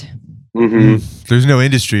Zealand. Mm-hmm. There's no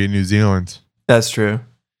industry in New Zealand. That's true.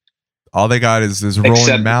 All they got is rolling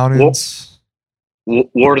Except- mountains.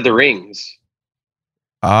 Lord of the Rings.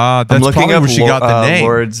 That's I'm looking probably up where she got the name.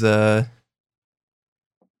 Lord's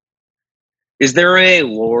Is there a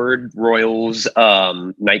Lord Royals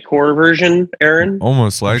Nightcore version, Aaron?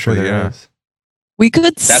 Almost I'm sure likely, there yeah. is. We could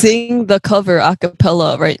That's- sing the cover a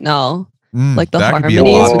cappella right now. Like the that could be a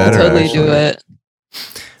harmonies, lot we could better, totally actually. do it.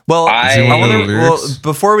 Well, I- Does he want wanna- the lyrics?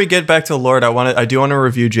 before we get back to Lord, I do want to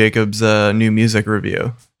review Jacob's new music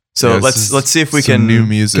review. So Yeah, this is let's see if we some can new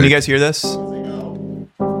music. Can you guys hear this?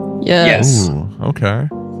 Yes. Ooh, okay.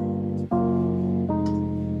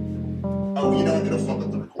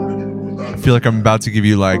 I feel like I'm about to give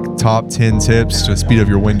you like top 10 tips to speed up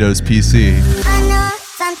your Windows PC.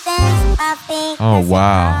 Oh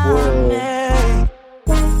wow.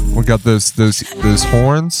 We got those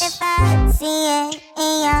horns.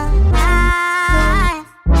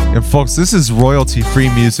 And folks, this is royalty-free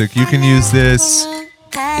music. You can use this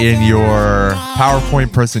in your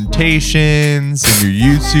PowerPoint presentations, in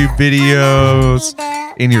your YouTube videos,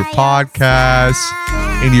 in your podcasts,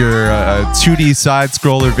 in your 2D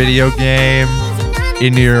side-scroller video game,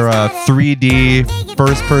 in your 3D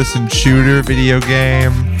first-person shooter video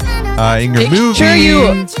game, in your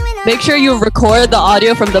movie. Make sure you record the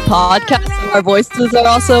audio from the podcast so our voices are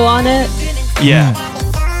also on it. Yeah.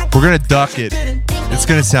 We're gonna duck it. It's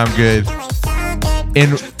gonna sound good.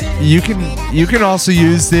 And you can also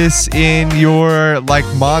use this in your like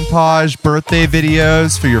montage birthday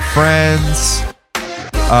videos for your friends.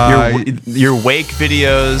 Your wake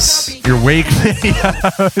videos. Your wake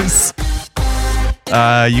videos.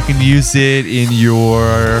 You can use it in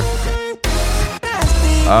your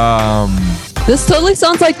This totally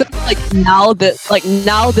sounds like now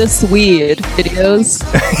this weed videos,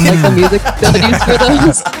 like the music videos for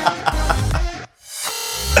those.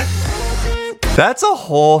 That's a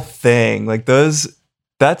whole thing. Like those.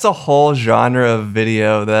 That's a whole genre of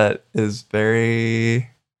video that is very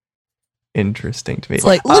interesting to me. It's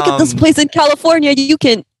like, look at this place in California. You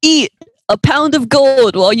can eat a pound of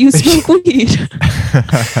gold while you smoke weed.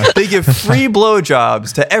 They give free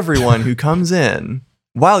blowjobs to everyone who comes in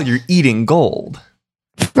while you're eating gold.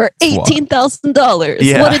 For $18,000.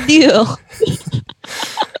 Yeah. What a deal.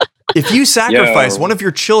 If you sacrifice Yo. one of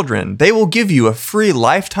your children, they will give you a free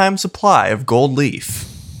lifetime supply of gold leaf.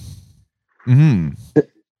 mhm.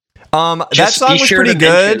 That Just song be was sure pretty to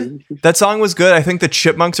good. mention- That song was good. I think the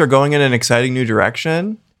Chipmunks are going in an exciting new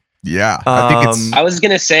direction. Yeah, I think it's I was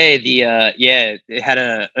gonna say it had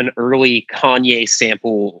an early Kanye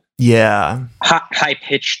sample, Yeah. high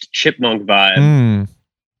pitched chipmunk vibe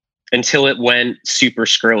until it went super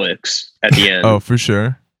Skrillex at the end. Oh, for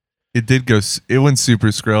sure. It did go. It went super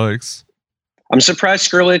Skrillex. I'm surprised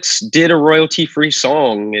Skrillex did a royalty free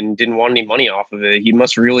song and didn't want any money off of it. He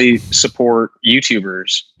must really support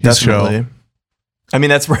YouTubers. His show. Definitely. I mean,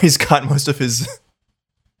 that's where he's got most of his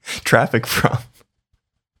traffic from.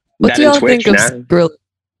 What That do and y'all think of Twitch, nah. Skrillex?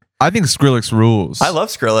 I think Skrillex rules. I love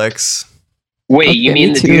Skrillex. Wait, Okay, you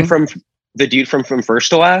mean me the dude from First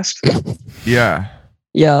to Last? Yeah.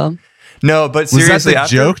 Yeah. No, but Was seriously, that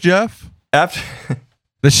the joke, Jeff? After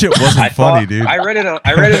This shit wasn't funny, dude. I read it on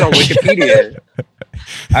Wikipedia.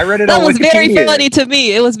 I read it That on was very Wikipedia. funny to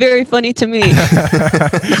me. It was very funny to me.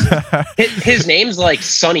 His name's like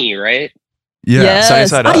Sunny, right? Yeah. Yes. Sunny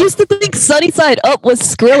Side I Up. used to think Sunny Side Up was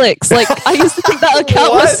Skrillex. Like, I used to think that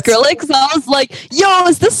account was What? Skrillex. And I was like, yo,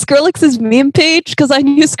 is this Skrillex's meme page? Because I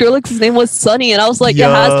knew Skrillex's name was Sunny. And I was like, it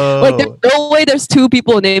has, like, there's no way there's two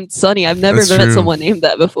people named Sunny. I've never That's met true. someone named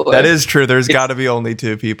that before. That is true. There's got to be only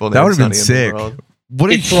two people. That named would have been Sunny in the sick. world. What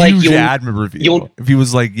a It's like huge you'll- ad reveal. you'll- If he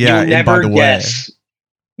was like, yeah, You'll and by never the way. guess.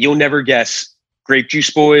 You'll never guess. Grape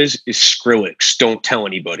Juice Boys is Skrillex. Don't tell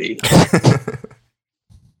anybody.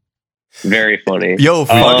 Very funny. Yo,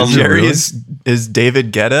 fuck, Is it Jerry really? is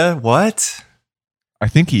David Guetta? What? I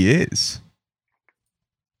think he is.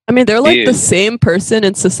 I mean, they're like the Dude. same person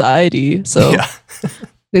in society. So Yeah.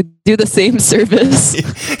 they do the same service.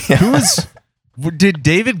 Who was did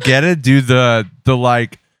David Guetta do the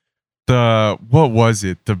what was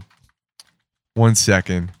it? The 1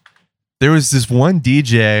 second. There was this one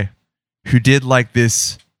DJ who did like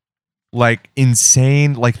this like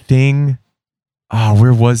insane like thing. Ah,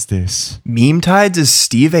 where was this? Meme Tides is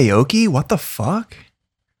Steve Aoki? What the fuck?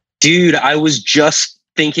 Dude, I was just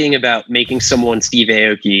thinking about making someone Steve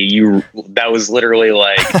Aoki. That was literally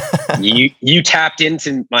like you tapped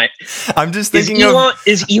into my. I'm just Is thinking Elon,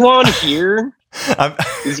 is Elon here? I'm,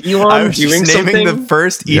 Is I Elon was doing just naming something? the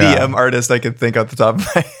first EDM Yeah. artist I could think off the top of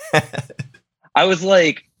my head. I was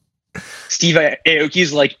like, Steve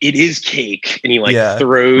Aoki's like, it is cake, and he like Yeah,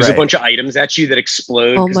 throws right. a bunch of items at you that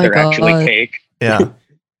explode Oh because my they're actually God. cake. Yeah.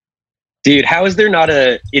 Dude, how is there not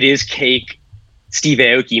a it is cake Steve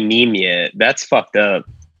Aoki meme yet? That's fucked up.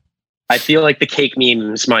 I feel like the cake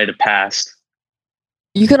memes might have passed.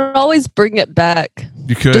 You can always bring it back.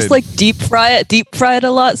 You could Just like deep fry it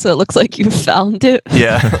a lot so it looks like you found it.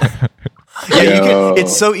 Yeah. Yeah, Yo.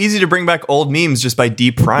 it's so easy to bring back old memes just by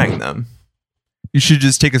deep frying them. You should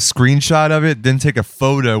just take a screenshot of it, then take a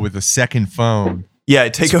photo with a second phone. Yeah,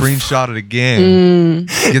 take a screenshot it again.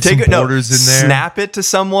 Get some borders in there. Snap it to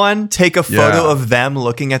someone. Take a photo of them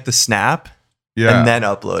looking at the snap, and then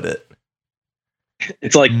upload it.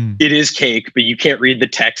 It's like it is cake, but you can't read the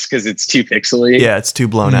text because it's too pixely. Yeah, it's too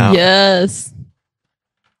blown out. Yes.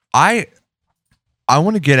 I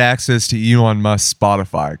want to get access to Elon Musk's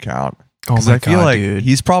Spotify account because I feel like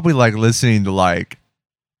he's probably like listening to like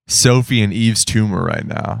Sophie and Eve's Tumor right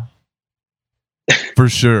now. For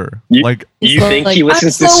sure. You think he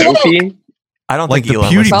listens to Sophie? I don't like think the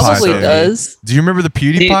Elon PewDiePie probably does. Do you remember the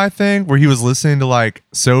PewDiePie thing where he was listening to like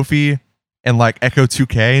Sophie and like Echo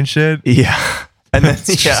 2K and shit? Yeah. And then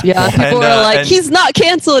people were like, he's not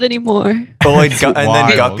canceled anymore. But like, and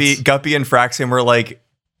then Guppy and Fraxium were like,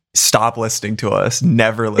 stop listening to us.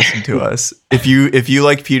 Never listen to us. If you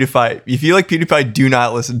like PewDiePie, do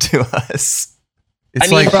not listen to us.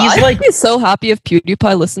 It's I'd be so happy if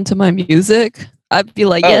PewDiePie listened to my music. I'd be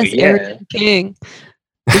like, yes, Aaron King.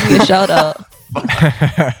 Give me a shout out.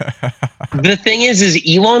 The thing is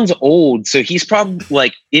Elon's old, so he's probably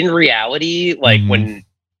like in reality, like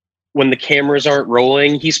when the cameras aren't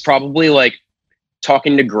rolling, he's probably like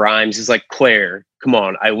talking to Grimes. He's like, Claire, come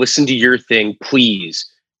on, I listened to your thing, please.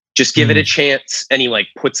 Just give it a chance. And he like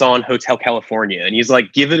puts on Hotel California and he's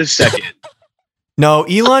like, give it a second. No,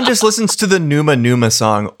 Elon just listens to the Numa Numa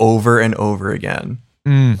song over and over again.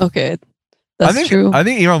 Okay. That's true. I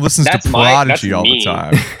think Elon listens to Prodigy all the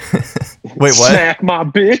time. Wait, what? Smack my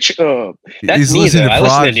bitch up. That's He's me, listening though. to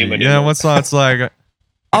Prodigy. What song? It's like,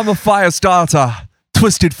 I'm a fire starter.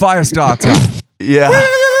 Twisted fire starter. Yeah.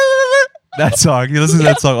 That song. He listens to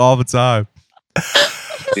that song all the time.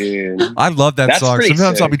 Dude. I love that song.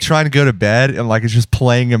 Sometimes I'll be trying to go to bed and like it's just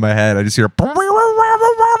playing in my head. I just hear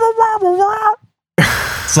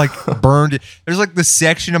it's like burned. There's like this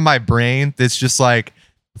section of my brain that's just like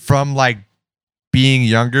from like being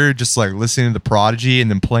younger, just like listening to the Prodigy and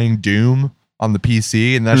then playing Doom on the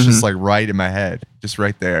PC, and that's just like right in my head, just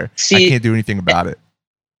right there. See, I can't do anything about it.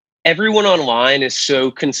 Everyone online is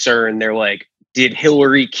so concerned. They're like, did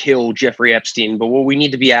Hillary kill Jeffrey Epstein? But what we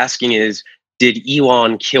need to be asking is, did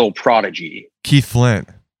Elon kill Prodigy? Keith Flint,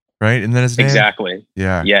 right? And then his name? Exactly.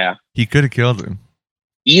 Yeah. He could have killed him.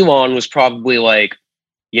 Elon was probably like,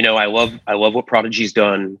 I love what Prodigy's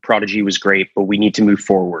done. Prodigy was great, but we need to move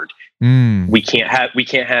forward. We can't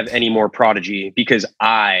have any more Prodigy because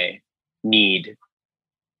I need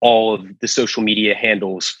all of the social media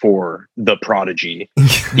handles for the Prodigy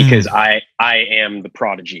because I am the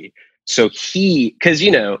Prodigy. So because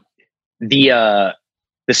the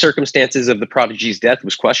circumstances of the Prodigy's death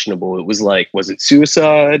was questionable. It was like, was it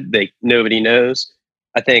suicide? Nobody knows.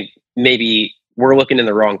 I think maybe we're looking in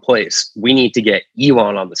the wrong place. We need to get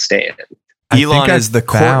Elon on the stand. Elon is the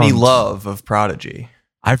Courtney Love of Prodigy.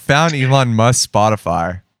 I found Elon Musk's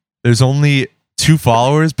Spotify. There's only 2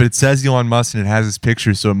 followers, but it says Elon Musk and it has his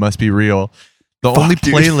picture, so it must be real. The only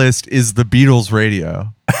playlist is the Beatles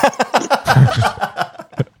radio. I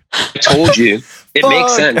told you. It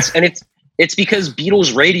makes sense. And it's because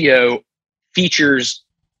Beatles radio features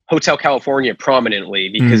Hotel California prominently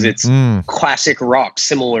because it's classic rock,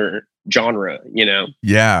 similar genre,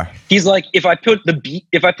 Yeah. He's like, if I put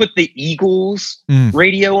the Eagles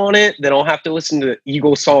radio on it, then I'll have to listen to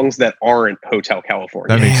Eagles songs that aren't Hotel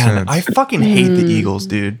California. That makes sense. I fucking hate the Eagles,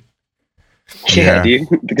 dude. Yeah, dude,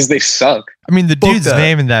 because they suck. I mean, the dude's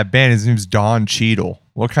name in that band, his name's Don Cheadle.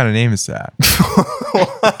 What kind of name is that?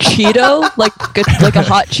 Cheeto? Like a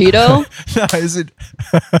hot Cheeto? No, is it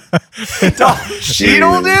Don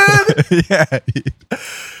Cheadle, dude? Yeah.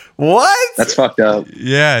 What? That's fucked up.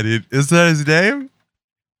 Yeah, dude. Is that his name?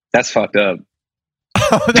 That's fucked up.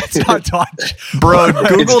 Oh, that's not Don. Bro,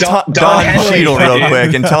 Google Don Henley, Cheadle real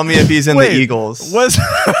quick and tell me if he's in the Eagles.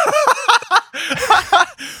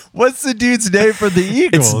 What's the dude's name for the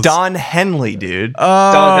Eagles? It's Don Henley, dude.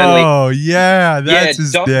 Oh, Don Henley. Yeah, that's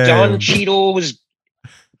his name. Don Cheadle was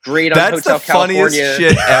great on Hotel California. That's the funniest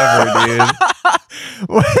shit ever,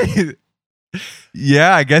 dude. Wait.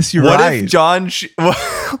 Yeah, I guess you're right.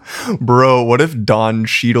 What if Don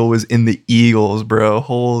Cheadle was in the Eagles, bro?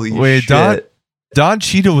 Holy shit. Don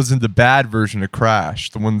Cheadle was in the bad version of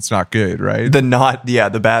Crash, the one that's not good, right? The bad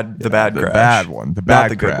Crash. The bad one. The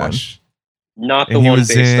bad Crash. Not the one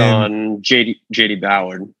based on JD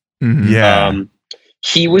Ballard. Mm-hmm. Yeah.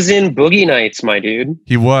 He was in Boogie Nights, my dude.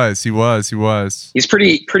 He was. He's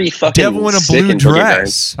pretty fucking Devil in a sick Blue in Boogie Dress.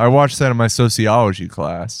 Nights. I watched that in my sociology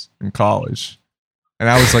class in college. And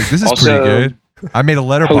I was like, this is Also, pretty good. I made a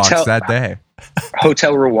letterbox that day.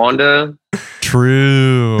 Hotel Rwanda.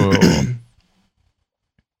 True.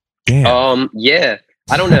 Damn. Yeah.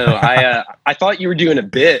 I don't know. I thought you were doing a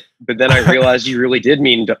bit, but then I realized you really did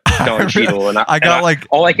mean Don Cheadle, and I got like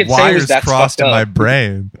all I could say wires was that's crossed fucked in my up.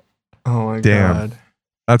 brain. Oh my Damn. god.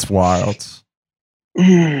 That's wild.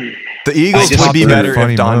 The Eagles just would be thought they were better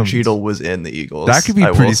funny if Don moments. Cheadle was in the Eagles. That could be I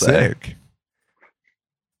will pretty say. sick.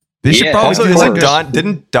 They should Yeah, probably Also, do isn't like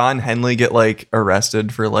didn't Don Henley get like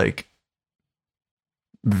arrested for like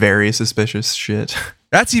very suspicious shit?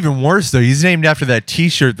 That's even worse though. He's named after that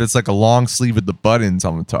T-shirt that's like a long sleeve with the buttons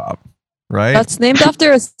on the top, right? That's named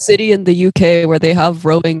after a city in the UK where they have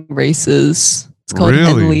rowing races. It's called Really?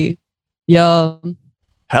 Henley. Yeah.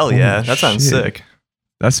 Hell yeah, Holy that sounds shit. sick.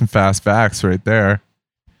 That's some fast facts right there.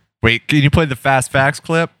 Wait, can you play the fast facts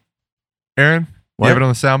clip, Aaron? What? You have it on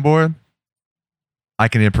the soundboard? I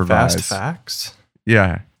can improvise. Fast facts.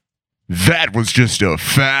 Yeah. That was just a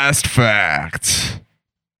fast fact.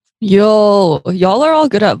 Yo, y'all are all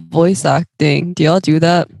good at voice acting. Do y'all do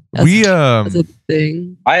that? We as a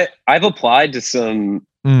thing. I've applied to some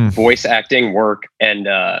voice acting work, and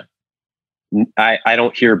I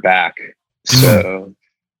don't hear back. So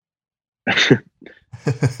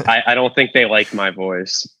I don't think they like my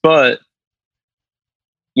voice. But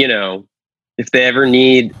you know, if they ever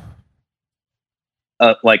need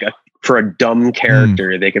for a dumb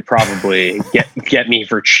character, they could probably get me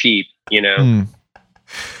for cheap. You know, I'm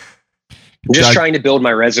just trying to build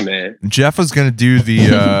my resume. Jeff was gonna do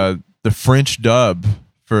the French dub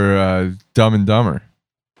for Dumb and Dumber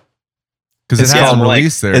because it It's hasn't called, like-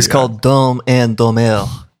 released there. It's yet. called Dumb and Dumber.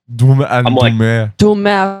 Dumb and I'm like- Dumber.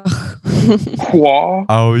 Dommage. Quoi?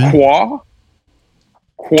 Oh, yeah. Quoi?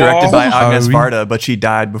 Quoi? Directed by Agnes we- Varda, but she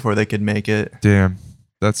died before they could make it. Damn,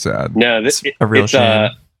 that's sad. No, It's a real shame.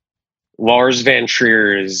 Lars Van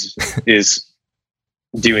Trier is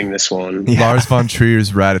doing this one. Yeah. Lars von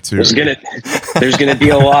Trier's Ratatouille. There's gonna be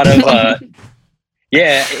a lot of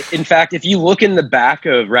yeah. In fact, if you look in the back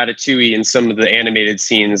of Ratatouille in some of the animated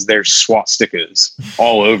scenes, there's swastikas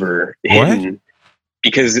all over hidden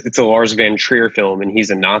because it's a Lars Van Trier film and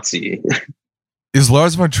he's a Nazi. Is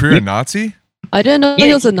Lars von Trier a Nazi? I didn't know he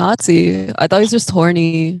Yeah. was a Nazi. I thought he was just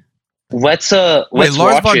horny. Let's Wait, Lars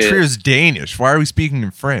watch von it. Trier is Danish. Why are we speaking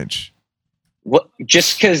in French? What,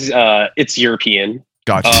 just because it's European.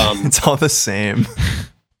 Gotcha. It's all the same.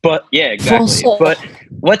 But yeah, exactly. François.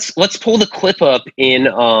 But let's pull the clip up in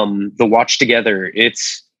the Watch Together.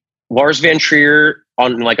 It's Lars Van Trier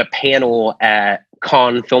on like a panel at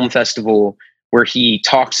Cannes Film Festival where he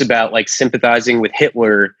talks about like sympathizing with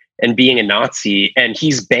Hitler and being a Nazi, and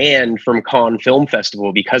he's banned from Cannes Film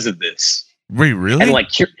Festival because of this. Wait, really? And like,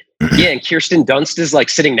 and Kirsten Dunst is like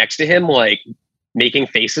sitting next to him, like making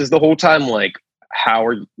faces the whole time, like,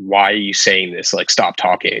 why are you saying this? Like, stop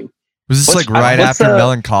talking. Was this what's- like right what's after the-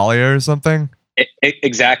 Melancholia or something?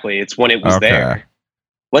 Exactly. It's when it was Okay. there.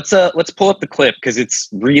 Let's pull up the clip because it's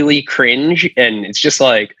really cringe and it's just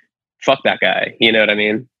like, fuck that guy. You know what I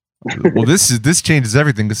mean? Well, this changes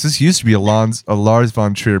everything because this used to be a Lars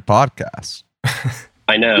von Trier podcast,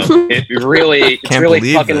 I know. It's really Can't really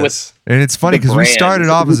believe fucking with. this. and it's funny The because we brand. started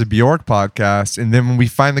off as a Bjork podcast, and then when we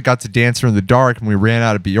finally got to Dancer in the Dark and we ran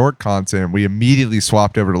out of Bjork content, we immediately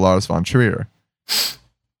swapped over to Lars von Trier.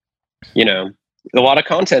 You know, a lot of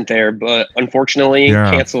content there, but unfortunately,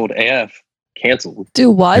 Yeah. canceled AF. Canceled.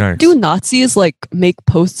 Dude, why Nice. do Nazis like make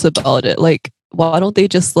posts about it? Like, why don't they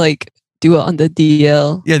just like do it on the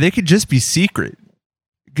DL? Yeah, they could just be secret.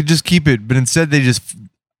 You could just keep it, but instead they just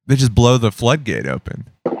blow the floodgate open.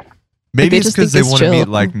 Maybe they it's just because think they it's want to meet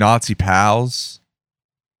chill. like Nazi pals.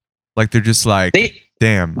 Like they're just like,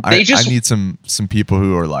 damn, they just- I need some people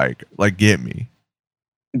who are like get me.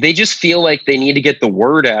 They just feel like they need to get the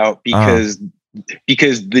word out because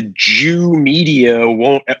the Jew media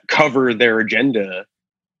won't cover their agenda.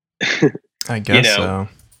 I guess know. so.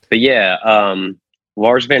 But yeah,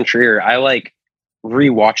 Lars Van Trier, I like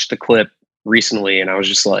rewatched the clip recently and I was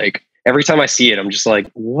just like, every time I see it, I'm just like,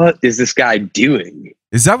 what is this guy doing?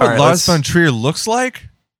 Is that what All right, Lars let's- von Trier looks like?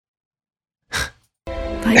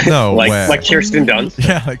 No way. Like Kirsten Dunst?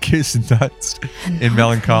 Yeah, like Kirsten Dunst in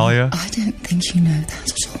Melancholia. I don't think you know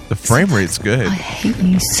that at all. The frame rate's good. I hate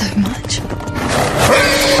you so much.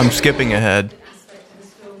 I'm skipping ahead.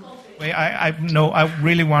 I know I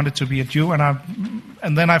really wanted to be a Jew,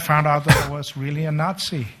 and then I found out that I was really a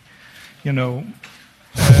Nazi, you know,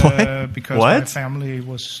 because my What? family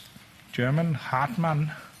was German,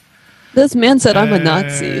 Hartmann. This man said I'm a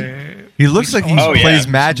Nazi. He looks like he Oh, yeah. plays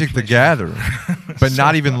Magic the Gathering, but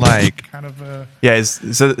not even like kind of Yeah, is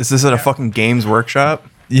this at a fucking Games Workshop?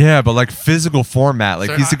 yeah, but like physical format. Like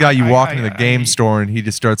So he's the guy you walk into the I- game store and he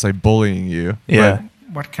just starts like bullying you. Yeah.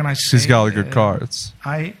 what can I say? He's got all the good cards.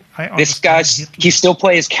 I This understand guy, Hitler. he still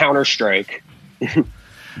plays Counter-Strike.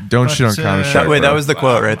 Don't But, shit on Counter Strike. wait, that bro. was the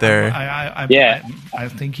quote right there. I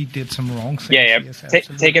think he did some wrong things. Yeah. Yes, Take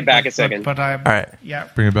absolutely. it back a second. But I. All right. Yeah.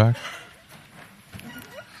 Bring it back.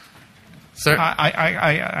 Sir.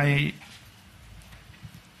 I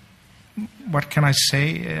what can I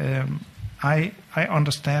say? I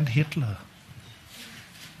understand Hitler,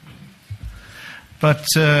 but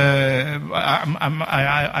I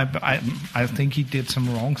think he did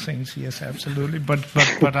some wrong things. Yes, absolutely.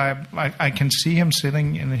 But I can see him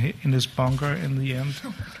sitting in his bunker in the end.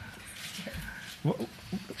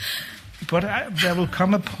 But there will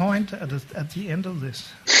come a point at the end of this.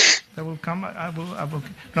 There will come. I will.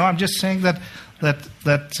 No, I'm just saying that I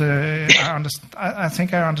understand. I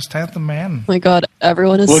think I understand the man. Oh my God,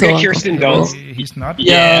 everyone is Look so at Kirsten uncomfortable. Dunst. He's not.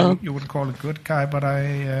 Yeah. You would call a good guy, but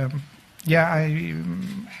I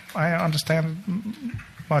understand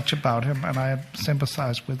much about him, and I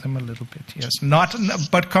sympathize with him a little bit. Yes,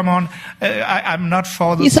 but come on, I'm not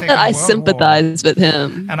for the. He said Second I World War. sympathize with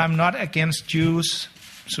him. And I'm not against Jews.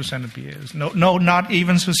 Susanne Bier is. No, not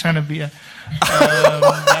even Susanne Bier.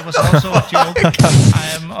 That was also a joke.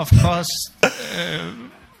 I am, of course,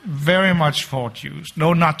 very much for Jews.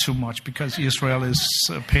 No, not too much, because Israel is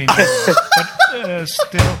a pain. But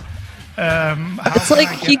still, It's like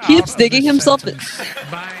he keeps digging himself.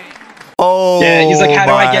 Oh, Yeah, he's like, how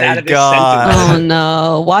do I get my out of this God. Oh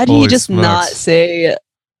no! Why did Holy he just not smokes. say?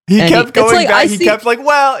 He And kept it's going like, back. I He see- kept like,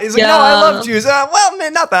 well, he's like, no, I Yeah. love Jews. Well,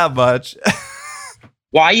 man, not that much.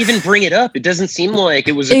 Why even bring it up? It doesn't seem like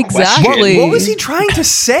it was a Exactly. question. What was he trying to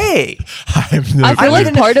say? I have no I feel clue.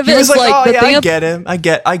 like part of He it was is like, like oh the yeah, thing I of, get him. I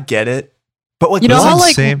get it. But like, you know Wasn't how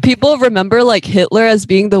like same. people remember like Hitler as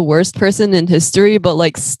being the worst person in history, but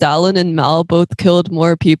like Stalin and Mao both killed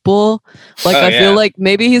more people. Like Oh, I feel yeah. like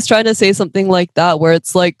maybe he's trying to say something like that, where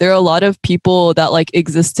it's like there are a lot of people that like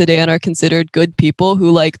exist today and are considered good people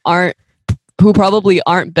who probably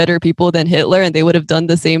aren't better people than Hitler, and they would have done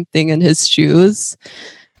the same thing in his shoes.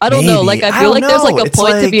 I don't know. Maybe. Like I I feel don't like there's like know. a It's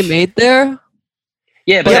point to be like- made there.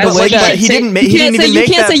 Yeah, But Yeah, the but way like, that but he say- didn't. you He didn't can't even say make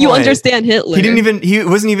you can't that say you point. understand Hitler. He didn't even. He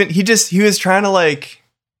wasn't even. He was trying to like.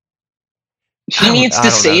 he needs I to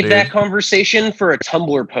don't know, save dude. that conversation for a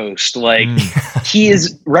Tumblr post. Like Mm, he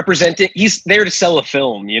is representing. He's there to sell a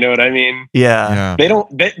film. You know what I mean? Yeah. yeah. They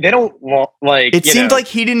don't want like. It you seemed know, like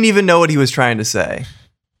he didn't even know what he was trying to say.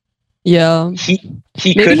 Yeah. he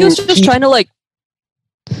Maybe couldn't. he was just trying to like.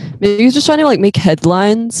 Maybe he was just trying to like make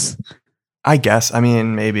headlines. I guess. I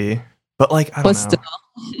mean, maybe. But like, I don't But know. still.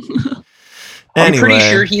 I'm pretty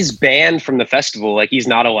Anyway. sure he's banned from the festival. Like he's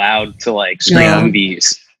not allowed to like screen Yeah.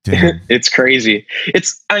 movies. Damn. It's crazy.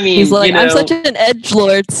 It's. I mean, He's like, you know, I'm such an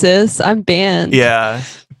edgelord, sis. I'm banned. Yeah.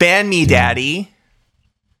 Ban me, daddy.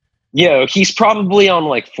 he's probably on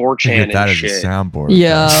like You 4chan get that and as shit. a soundboard.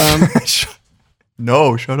 Yeah.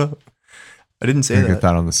 No, shut up. I didn't say You get that.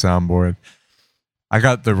 that on the soundboard. I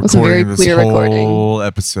got the That's a very recording of this clear whole recording.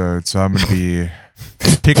 episode, so I'm gonna be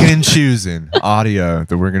picking and choosing audio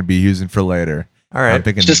that we're gonna be using for later. All I'm right.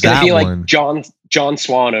 picking It's just gonna that be like one. John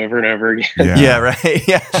Swan over and over again. Yeah, right.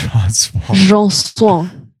 Yeah. John Swan. Jean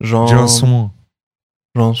Swan. John Swan.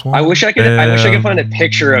 Jean Swan. I wish I could find a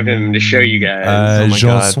picture of him to show you guys. Oh my Jean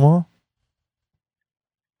God. Swan.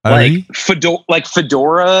 like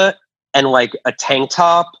fedora and like a tank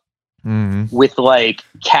top Mhm. with like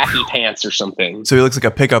khaki pants or something. So he looks like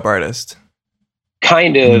a pickup artist.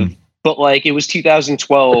 Kind of, Mm. but like it was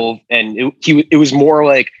 2012 and it was more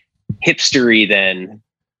like hipstery then.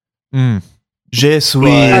 Mm. Je suis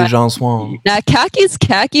But- Jean Swan. Now,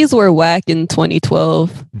 khakis were whack in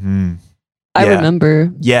 2012. Mhm. I Yeah.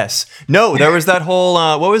 remember. Yes. No, there was that whole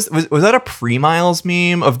what was that a pre-miles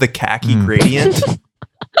meme of the khaki gradient?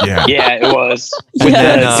 Yeah. Yeah, it was with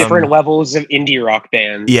Yes. the Um, different levels of indie rock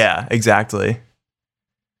bands. Yeah, exactly.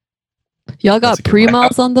 Y'all That's got a good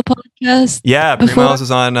Pre-Miles on the podcast Yeah, Before- pre-miles was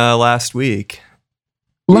on last week.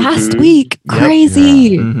 last Mhm. week. Yep.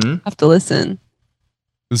 Crazy. Mm-hmm. Have to listen.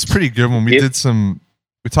 It was pretty good when we It- did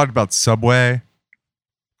we talked about Subway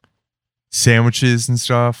sandwiches and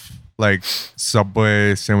stuff, like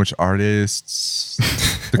Subway sandwich artists.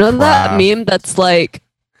 The You know that craft. meme that's like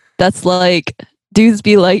dudes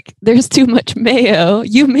be like, there's too much mayo.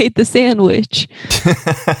 You made the sandwich.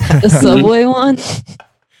 The Subway one.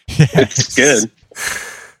 Yes. It's good.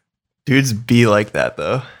 Dudes be like that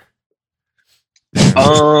though.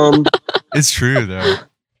 It's true though.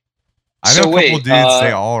 I know So a couple wait, dudes.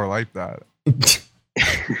 They all are like that.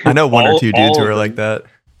 I know one or All- two dudes all who of are them. like that.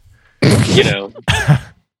 You know.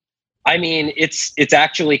 I mean, it's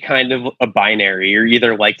actually kind of a binary. You're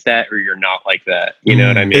either like that or you're not like that. You know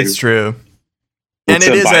what I mean? It's true. And It's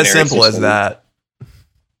it a is as binary simple as system. that.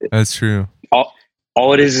 That's true.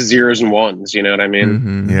 all it is zeros and ones. You know what I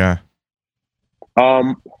mean? Mhm. Yeah.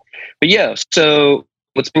 But yeah. So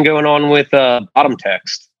what's been going on with Bottom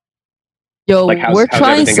Text? Yo, Like, how's we're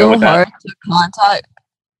trying everything going so with that? hard to contact.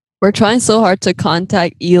 We're trying so hard to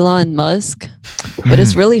contact Elon Musk, but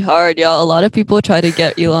it's really hard, y'all. A lot of people try to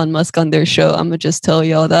get Elon Musk on their show. I'm gonna just tell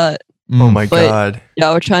y'all that. Oh my But- god,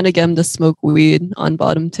 Yeah, we're trying to get him to smoke weed on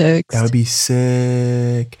Bottom Text. that would be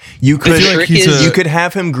sick. You The could trick he's is, you could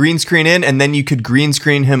have him green screen in, and then you could green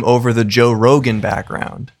screen him over the Joe Rogan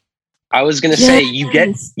background. I was gonna say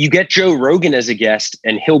Yes. you get Joe Rogan as a guest,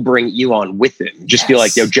 and he'll bring Elon with him. Just be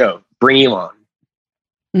like, yo, Joe, bring Elon.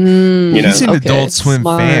 Mm, You know? He's an okay, Adult Swim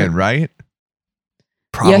smart. fan, right?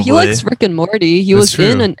 Probably. Yeah, he likes Rick and Morty. He That's was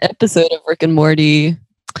in true. an episode of Rick and Morty.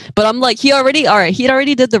 But I'm like, he already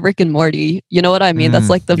did the Rick and Morty. You know what I mean? That's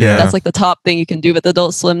like the yeah. that's like the top thing you can do with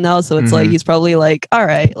Adult Swim now. So it's like Mhm. he's probably like, all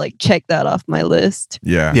right, like check that off my list.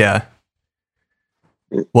 Yeah. Yeah.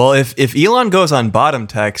 Well, if Elon goes on Bottom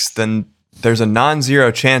Text, then there's a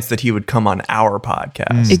non-zero chance that he would come on our podcast.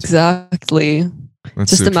 Mm. Exactly.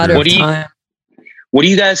 That's Just so a matter true. What of do you- time. What do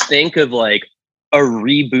you guys think of like a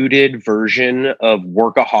rebooted version of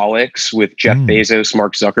Workaholics with Jeff Mm. Bezos,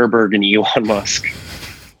 Mark Zuckerberg, and Elon Musk?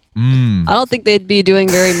 Mm. I don't think they'd be doing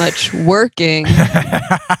very much working.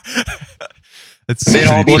 That's They'd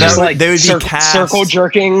all be Well, just that would- like they would be cast- circle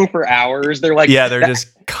jerking for hours. They're like, Yeah, they're the- just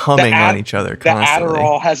coming Ad- on each other the constantly.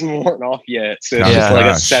 Adderall hasn't worn off yet, so it's Oh, just like a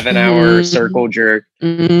gosh. 7-hour Mm. circle jerk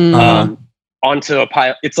Mm. Uh-huh. onto a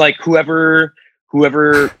pile. It's like whoever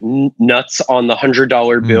nuts on the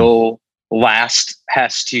 $100 Mm. bill last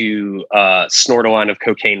has to snort a line of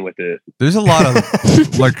cocaine with it. There's a lot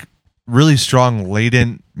of like really strong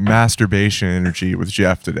latent masturbation energy with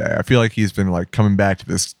Jeff today. I feel like he's been like coming back to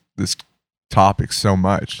this topic so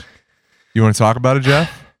much. You want to talk about it,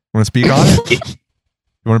 Jeff? Want to speak on it?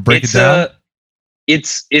 You want to break it down?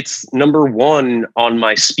 It's number one on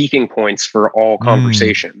my speaking points for all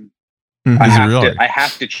conversation. Mhm. I Is it have really?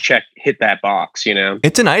 to hit that box. You know,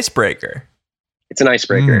 It's an icebreaker. it's an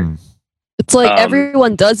icebreaker. Mm. It's like Um,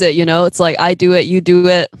 everyone does it, you know? It's like I do it, you do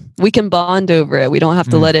it. We can bond over it. We don't have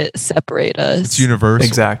to Mm. let it separate us. It's universal.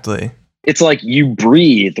 Exactly. It's like you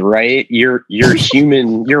breathe, right? You're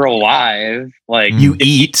human. You're alive. Like You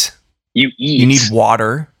eat. you eat. You need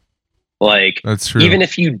water. like That's true. even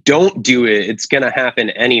if you don't do it, it's gonna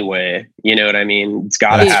happen anyway. You know what I mean? It's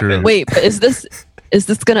gotta That's happen. true. Wait, but is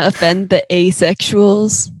this gonna offend the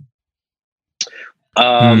asexuals?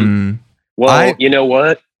 Hmm. Well, you know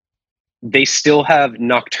what? They still have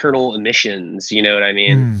nocturnal emissions. You know what I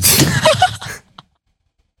mean? Mm.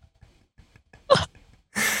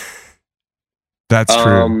 That's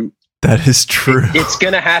true. That is true. It's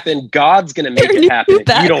gonna happen. God's gonna make Your it happen. new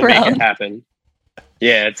If you don't make it background. happen.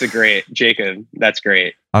 Yeah, it's a great Jacob. That's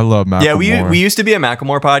great. I love Macklemore. Yeah, we used to be a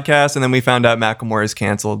Macklemore podcast, and then we found out Macklemore is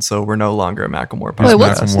canceled, so we're no longer a Macklemore podcast. Wait,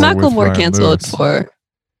 what's Macklemore with Macklemore Ryan canceled Lewis. for?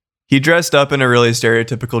 He dressed up in a really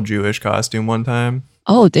stereotypical Jewish costume one time.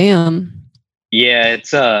 Oh damn. Yeah,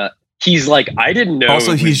 it's he's like, I didn't know. Also,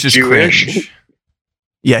 it was he's just Jewish. cringe.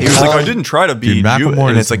 Yeah, he was like, I didn't try to be Dude, Jewish, Macklemore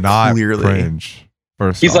and is it's like not clearly. cringe.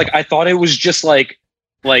 First He's off. like, I thought it was just like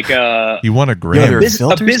he won a Yeah, Grammy. they're a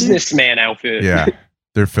filters, dude? businessman outfit. Yeah,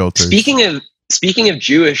 they're filters. Speaking of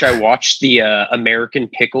Jewish, I watched the American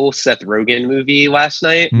Pickle Seth Rogen movie last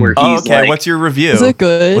night, where Oh, he's okay. like, What's your review? Is it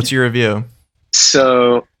good? What's your review?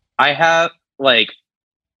 so I have like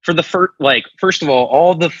for the first of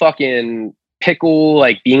all the fucking pickle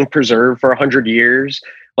like being preserved for 100 years,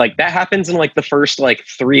 like that happens in like the first like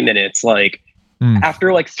 3 minutes. Like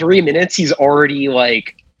after like 3 minutes, he's already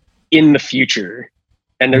like in the future,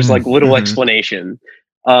 and there's like little Mhm. explanation.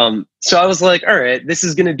 So I was like, all right, this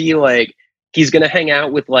is gonna be like he's gonna hang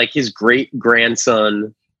out with like his great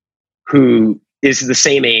grandson, who is the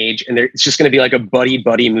same age, and it's just gonna be like a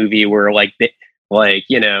buddy movie where like they, like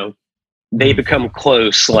you know they become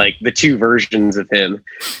close, like the two versions of him.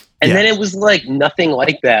 And Yeah. then it was like nothing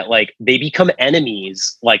like that. Like they become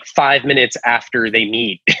enemies like 5 minutes after they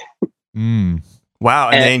meet. Mm. Wow,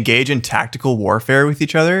 and And- they engage in tactical warfare with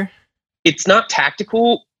each other? It's not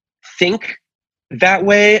tactical. Think that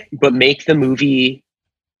way, but make the movie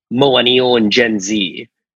millennial and Gen Z.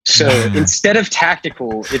 So instead of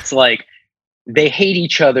tactical, it's like they hate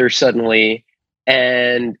each other suddenly,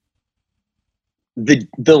 and the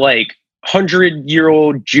like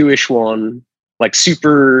 100-year-old Jewish one, like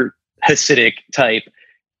super Hasidic type,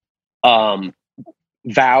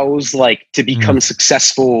 vows like to become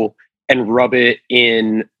successful and rub it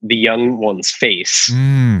in the young one's face.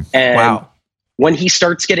 Mm. And Wow. when he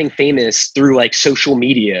starts getting famous through like social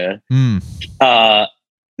media, Mm.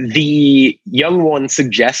 the young one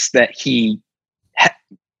suggests that he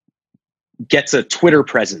gets a Twitter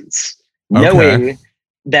presence, Okay. knowing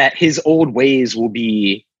that his old ways will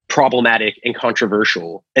be problematic and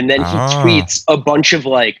controversial. And then he tweets a bunch of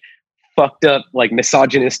like fucked up, like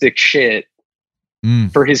misogynistic shit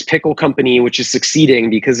for his pickle company, which is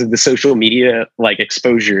succeeding because of the social media like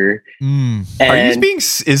exposure. Mm. Are you And being?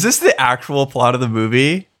 Is this the actual plot of the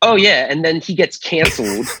movie? oh yeah, and then he gets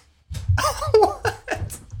canceled.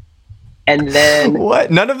 And then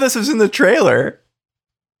What? None of this was in the trailer.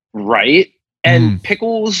 right? And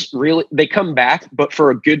Pickles really, they come back, but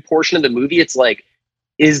for a good portion of the movie, it's like,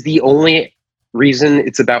 is the only reason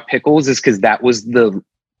it's about Pickles is because that was the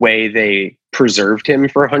way they preserved him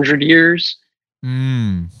for 100 years.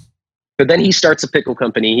 Mm. But then he starts a pickle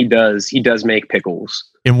company. He does make pickles.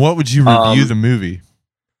 And what would you review the movie?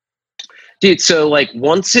 Dude, so like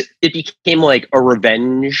once it became like a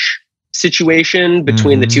revenge situation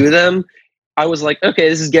between the two of them, I was like, okay,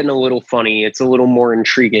 this is getting a little funny. It's a little more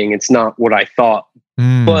intriguing. It's not what I thought.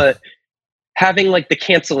 But having like the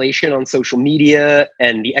cancellation on social media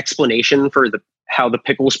and the explanation for how the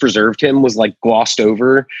pickles preserved him was like glossed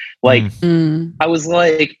over. Like I was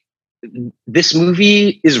like, this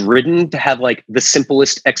movie is written to have like the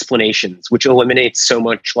simplest explanations, which eliminates so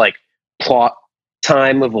much like plot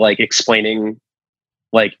time of like explaining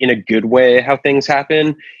like in a good way how things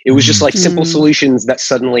happen. It was just like simple solutions that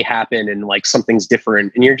suddenly happen and like something's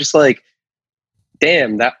different. And you're just like,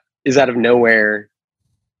 damn, that is out of nowhere.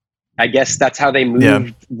 I guess that's how they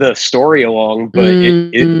moved the story along, but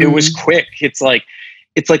it was quick. It's like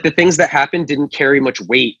the things that happened didn't carry much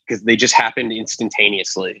weight because they just happened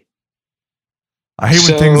instantaneously. I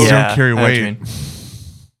hate when things don't carry weight.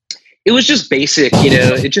 It was just basic, you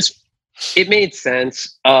know, it made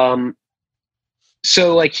sense.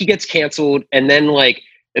 So like he gets canceled and then like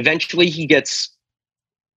eventually he gets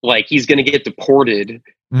like, he's going to get deported,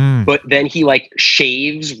 but then he like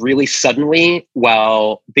shaves really suddenly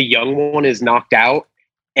while the young one is knocked out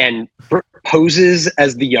and poses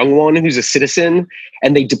as the young one who's a citizen,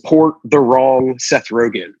 and they deport the wrong Seth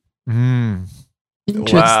Rogen.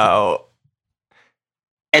 Wow.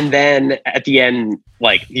 And then at the end,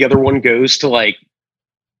 like the other one goes to like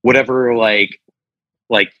whatever, like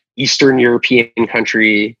Eastern European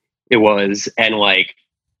country it was, and like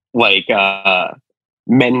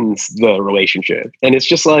mends the relationship. And it's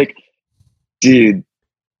just like, dude,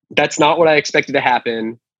 that's not what I expected to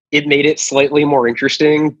happen. It made it slightly more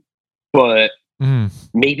interesting, but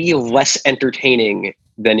maybe less entertaining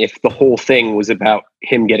than if the whole thing was about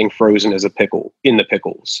him getting frozen as a pickle in the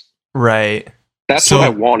pickles. Right. That's what I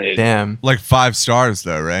wanted. Damn. Like 5 stars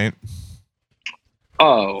though, right?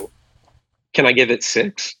 Oh, can I give it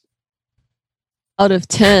 6? Out of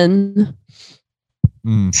 10.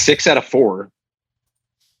 6 out of 4.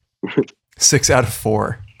 6 out of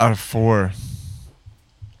 4. Out of 4.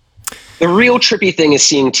 The real trippy thing is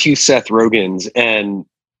seeing 2 Seth Rogens and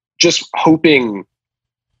just hoping,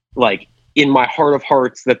 like, in my heart of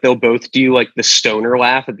hearts, that they'll both do like the stoner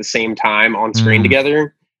laugh at the same time on screen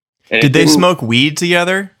together. And did they smoke weed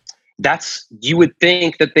together? You would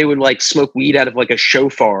think that they would like smoke weed out of like a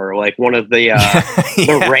shofar, like one of the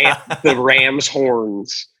the ram's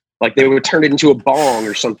horns. Like they would turn it into a bong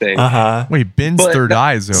or something. Wait, Ben's third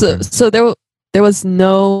eye is open. So there was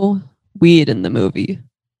no weed in the movie.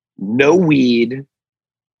 No weed.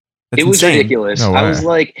 That's it was insane. ridiculous. No I way. was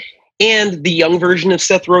like, and the young version of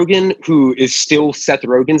Seth Rogen, who is still Seth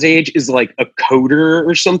Rogen's age, is like a coder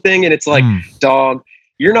or something. And it's like, dog,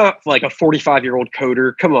 you're not like a 45-year-old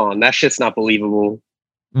coder. Come on, that shit's not believable.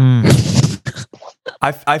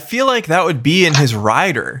 I feel like that would be in his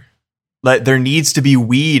rider. Like there needs to be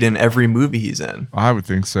weed in every movie he's in. I would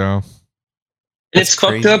think so. And That's it's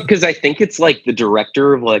fucked crazy. up because I think it's like the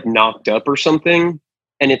director of like Knocked Up or something.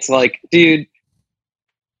 And it's like, dude,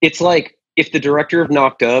 it's like if the director of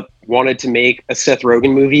Knocked Up wanted to make a Seth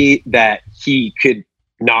Rogen movie that he could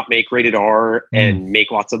not make rated R and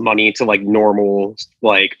make lots of money to like normal,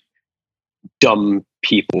 like dumb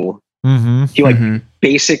people. He like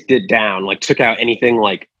basicked it down, like took out anything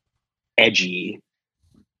like edgy.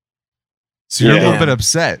 So you're a little Yeah. bit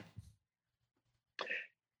upset.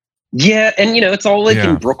 Yeah, and you know, it's all like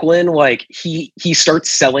Yeah. in Brooklyn. Like he starts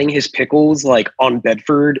selling his pickles like on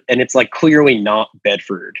Bedford, and it's like clearly not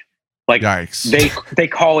Bedford. Like Yikes. they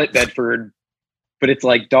call it Bedford, but it's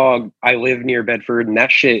like, dog, I live near Bedford, and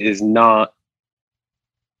that shit is not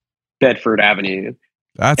Bedford Avenue.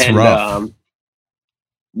 That's And rough.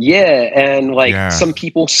 yeah, and like Yeah. some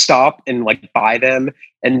people stop and like buy them,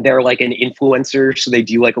 and they're like an influencer, so they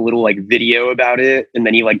do like a little like video about it, and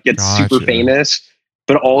then he like gets super Gotcha. famous.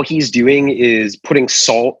 But all he's doing is putting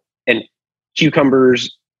salt and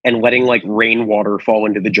cucumbers and letting like rainwater fall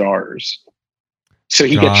into the jars. so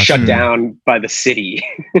he gets shut Gotcha. down by the city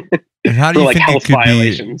And how do for you like think it health could be?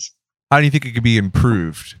 violations. How do you think it could be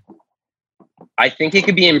improved? I think it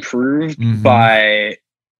could be improved Mhm. by,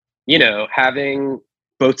 having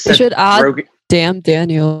both They sets. should add Rogan- Damn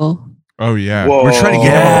Daniel. Oh yeah, we're trying to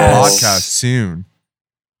get him on the Yes. podcast soon.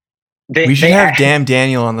 We should they have Damn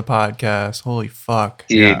Daniel on the podcast. Holy fuck.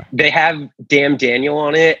 Dude, Yeah. they have Damn Daniel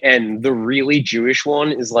on it, and the really Jewish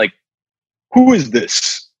one is like, "Who is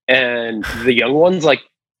this?" And the young one's like,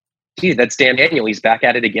 "Dude, that's Damn Daniel. He's back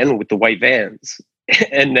at it again with the white vans."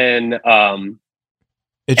 And then,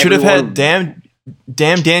 It should have everyone- had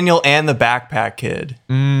Damn Daniel and the Backpack Kid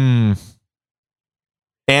Mm.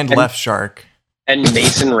 and Left Shark. and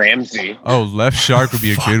Mason Ramsey. Oh, Left Shark would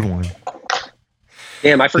be a good one.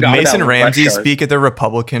 Damn, I Did forgot Mason about Ramsey Left Shark. speak at the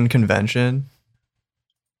Republican convention?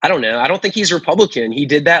 I don't know. I don't think he's Republican. He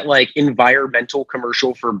did that like environmental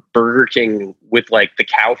commercial for Burger King with like the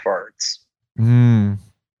cow farts. Mm.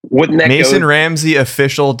 Wouldn't that go?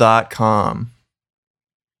 MasonRamseyOfficial.com.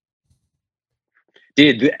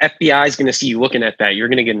 Dude, the FBI is going to see you looking at that. You're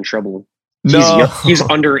going to get in trouble. No. He's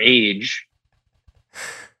underage.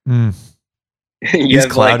 Mm. You He's have,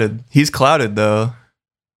 like, clouded. He's clouded though.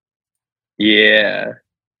 yeah.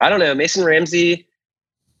 I don't know. Mason Ramsey,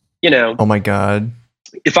 Oh my god.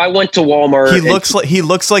 if I went to Walmart, He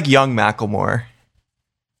looks like young Macklemore.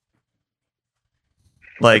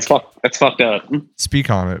 Like that's fucked up. Speak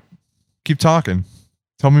on it. Keep talking.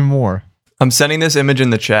 Tell me more. I'm sending this image in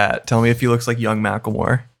the chat. Tell me if he looks like young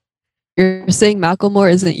Macklemore. You're saying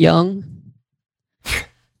Macklemore isn't young?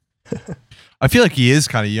 I feel like he is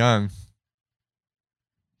kind of young.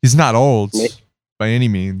 He's not old Ma- by any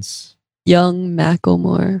means. Young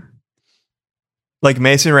Macklemore. Like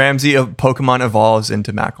Mason Ramsey of Pokemon evolves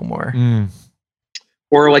into Macklemore. Mm.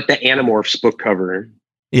 Or like the Animorphs book cover.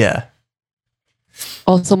 Yeah.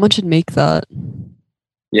 Oh, someone should make that.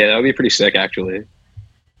 Yeah, that would be pretty sick, actually.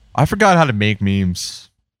 I forgot how to make memes.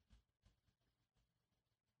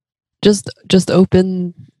 Just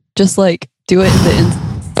open, just like do it in the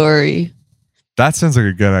Insta story. That sounds like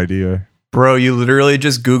a good idea. Bro, you literally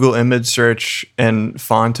just Google image search and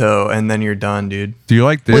Fonto and then you're done, dude. Do you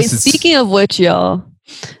like this? Wait, It's- speaking of which, y'all,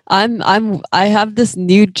 I have this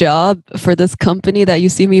new job for this company that you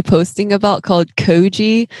see me posting about called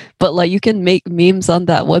Koji, but like you can make memes on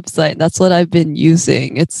that website. That's what I've been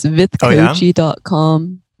using. It's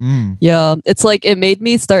withkoji.com. Mm. Yeah, it's like it made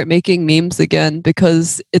me start making memes again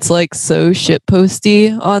because it's like so shit posty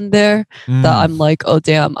on there Mm. that I'm like, oh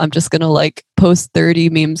damn, I'm just gonna like post 30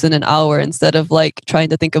 memes in an hour instead of like trying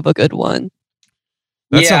to think of a good one.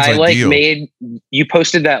 That yeah, sounds I like ideal. you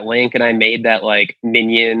posted that link and I made that like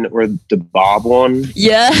Minion or the Bob one.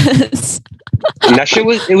 Yes. And that shit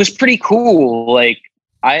was pretty cool. Like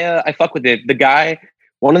I fuck with it.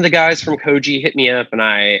 One of the guys from Koji hit me up and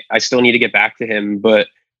I still need to get back to him, but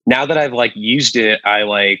now that I've like used it, I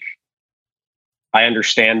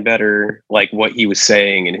understand better like what he was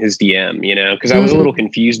saying in his DM, because I was a little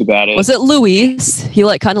confused about it. Was it Luis? He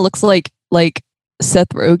like kind of looks like Seth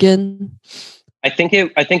Rogen. I think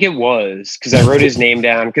it was because I wrote his name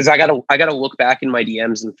down because I gotta look back in my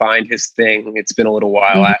DMs and find his thing. It's been a little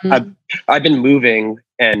while. Mhm. I've been moving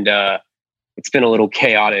and it's been a little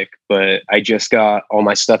chaotic, but I just got all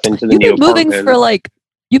my stuff into the new apartment.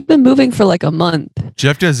 You've been moving for like a month.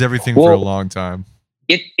 Jeff does everything for a Well- long time.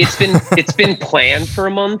 It's been planned for a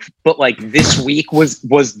month, but like this week was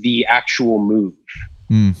the actual move.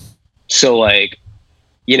 Mm. So like,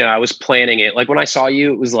 I was planning it. Like when I saw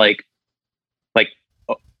you, it was like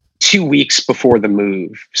 2 weeks before the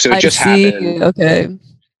move. So it just happened. Okay.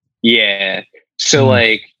 Yeah. So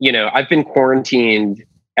like, I've been quarantined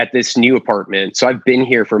at this new apartment. So I've been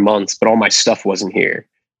here for months, but all my stuff wasn't here.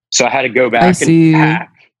 So I had to go back see. and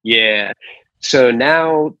pack. Yeah. So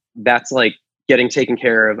now that's like getting taken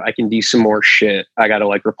care of. I can do some more shit. I got to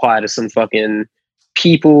like reply to some fucking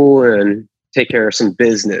people and take care of some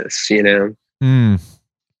business, Mm.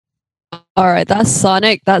 All right. That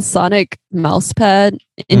Sonic mouse pad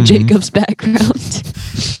in Mhm. Jacob's background.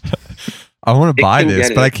 I want to buy can this,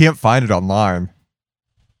 get but it. I can't find it online.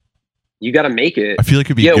 You got to make it. I feel like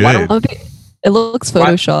it'd be Yeah, why good. It looks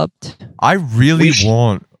photoshopped. I really We sh-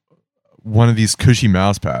 want one of these cushy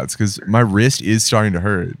mouse pads because my wrist is starting to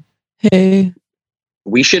hurt. Hey.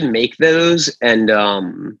 We should make those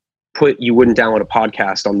and put You Wouldn't Download a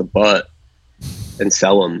Podcast on the butt and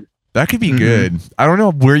sell them. That could be Mhm. good. I don't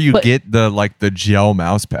know where you But- get the gel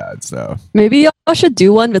mouse pads though. Maybe y'all should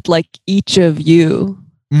do one with like each of you.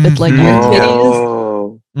 With like Mhm. your titties.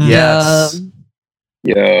 Oh, Mm. Yes.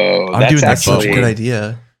 yo, I'm that's doing that That's such a actually good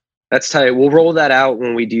idea. that's tight. We'll roll that out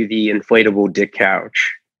when we do the inflatable dick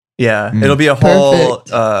couch. Yeah, Mm. it'll be a whole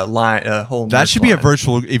Perfect. line, a whole. That merch should be a line.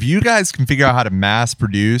 virtual. If you guys can figure out how to mass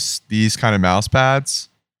produce these kind of mouse pads,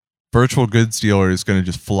 virtual goods dealer is going to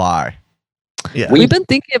just fly. Yeah, We've been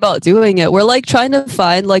thinking about doing it. We're like trying to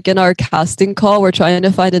find, like, in our casting call, we're trying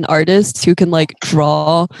to find an artist who can like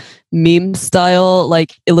draw meme style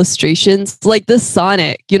like illustrations, like this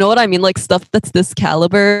Sonic. You know what I mean? Like stuff that's this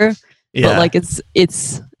caliber, yeah. but like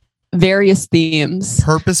it's various themes.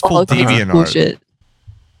 Purposeful All kinds of deviant cool art. shit.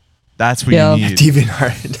 That's what Yeah. you need.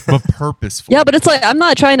 DeviantArt. But purposeful. Yeah, but it's like I'm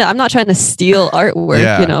not trying to steal artwork.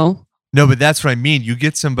 Yeah. You know? No, but that's what I mean. You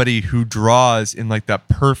get somebody who draws in like that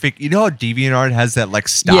perfect. You know how DeviantArt has that like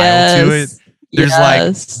style to it. There's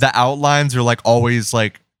yes. like the outlines are like always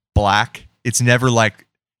like black. It's never like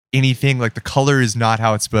anything. Like the color is not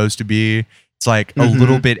how it's supposed to be. It's like a Mhm.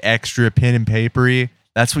 little bit extra pen and papery.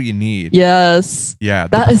 That's what you need. Yes. Yeah,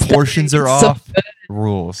 That the is proportions are so off.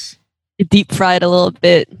 Rules. Deep fried a little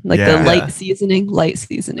bit, like Yeah. the light seasoning.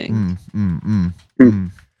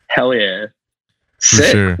 Hell yeah. For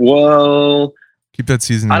Sick. sure. Well, Keep that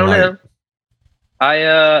season. I don't know.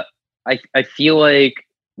 I feel like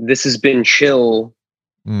this has been chill.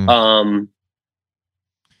 All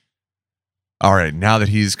right, now that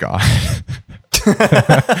he's gone.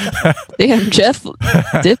 Damn, Jeff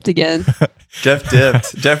dipped again. Jeff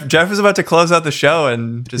dipped. Jeff was about to close out the show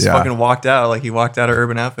and just Yeah. fucking walked out. Like he walked out of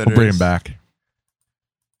Urban Outfitters. We'll bring him back.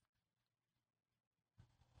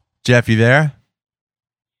 Jeff, you there?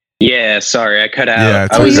 Yeah, sorry, I cut out. Yeah,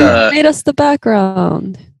 it's I Oh, was you made us the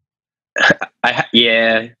background.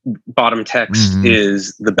 bottom text Mhm.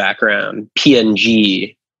 is the background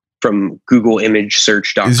PNG from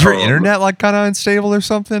GoogleImageSearch.com. Is your internet like kind of unstable or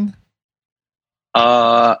something?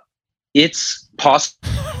 It's possible.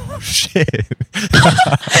 Oh, shit.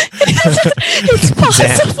 It's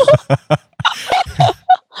possible.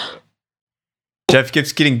 Jeff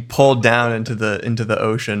keeps getting pulled down into the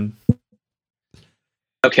ocean.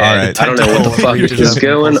 Okay, All right. I don't know what the Tentacle fuck reaches is up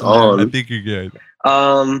going and pulls him I on. think you're good.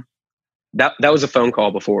 That was a phone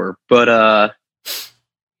call before, but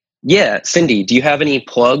yeah, Cindy, do you have any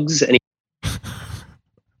plugs? Any?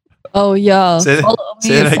 Oh yeah. Say that- Follow me,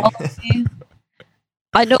 say that follow again. me.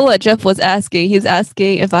 I know what Jeff was asking. He's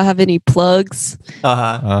asking if I have any plugs.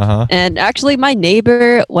 Uh-huh. And actually, my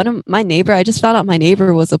neighbor, I just found out my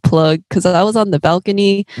neighbor was a plug because I was on the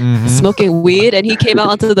balcony Mhm. smoking weed, and he came out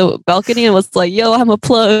onto the balcony and was like, "Yo, I'm a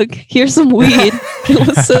plug. Here's some weed." It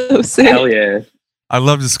was so sick. Hell yeah! I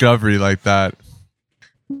love discovery like that.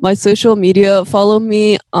 My social media, follow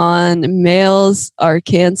me on males are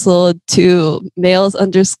canceled to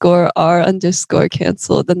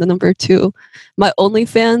males_are_canceled, then the number 2. My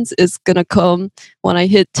OnlyFans is gonna come when I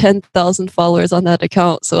hit 10,000 followers on that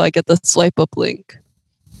account, so I get the swipe up link.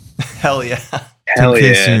 Hell yeah. Hell 10K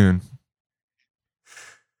yeah! soon.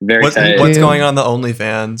 Very What's tight. what's you. going on the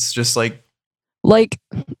OnlyFans? Just like Like,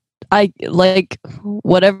 I like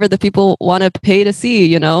whatever the people want to pay to see.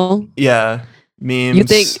 You know, yeah,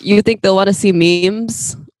 memes. you think they'll want to see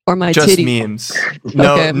memes or my just titty? memes?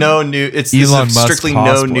 No, Okay. no nude. It's Elon this is Musk strictly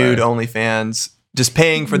no cosplay. nude OnlyFans. Just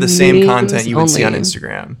paying for the same Memes content you would see on only.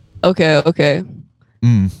 Instagram. Okay.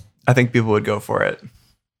 Mm. I think people would go for it.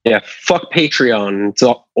 Yeah, fuck Patreon. It's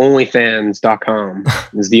OnlyFans.com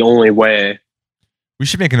is the only way. We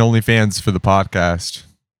should make an OnlyFans for the podcast.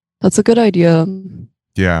 That's a good idea.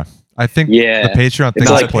 Yeah. I think Yeah. the Patreon thing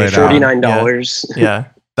It's is like played out. $49. Yeah,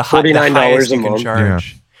 the $49 highest a you can month.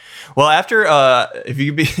 charge. Well, after if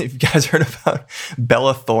you guys heard about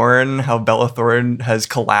Bella Thorne, how Bella Thorne has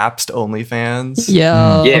collapsed OnlyFans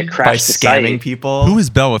Yeah. Yeah, by crash the scamming site. people. Who is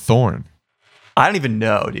Bella Thorne? I don't even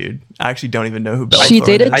know, dude. I actually don't even know who Bella She Thorne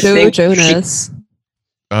dated is. I Joe think Jonas.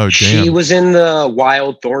 Oh, damn. She was in the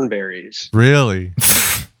Wild Thornberries. Really?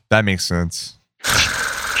 That makes sense.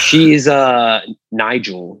 She's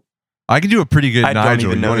Nigel. I can do a pretty good I Nigel. don't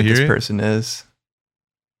even You know want who to this hear it? person is.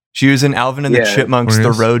 She was in Alvin and the Yeah. Chipmunks, Who The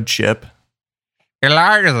is? Road Chip.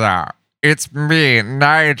 Eliza, it's me,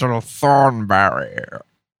 Nigel Thornberry.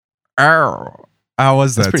 Oh. How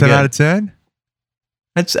was That's that? pretty 10 out good. of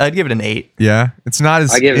 10? I'd give it an 8. Yeah. It's not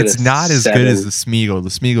as I give it it's a not as good 7. as the Smeagol. The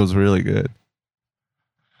Smeagol's really good.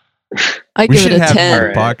 I We give should it a have 10. more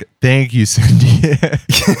Alright. pocket. Thank you, Cindy.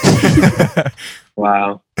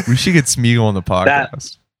 Wow. We should get Smeagol on the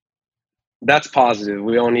podcast. That's positive.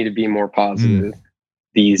 We all need to be more positive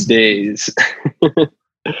these days.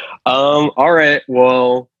 All right.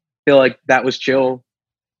 Well, feel like that was chill.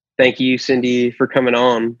 Thank you, Cindy, for coming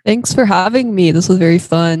on. Thanks for having me. This was very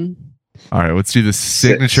fun. All right, let's do the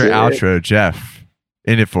signature Sick. outro. Jeff,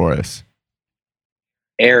 in it for us.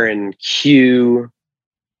 Aaron, Q,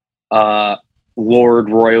 Lord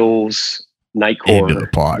Royals, Nightcore End of the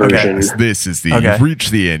podcast. version. This is the Okay. you've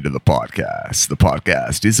reached the end of the podcast. The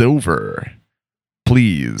podcast is over.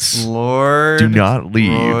 Please Lord, do not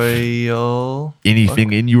leave Royal.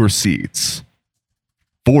 anything in your seats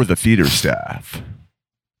for the theater staff.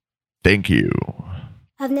 Thank you.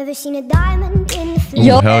 I've never seen a diamond in the Oh,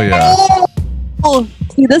 Yo. hell yeah. Oh,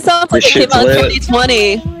 see, this sounds like This it came shit's out in lit.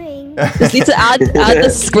 2020. ring. Just need to add the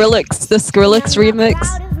Skrillex remix.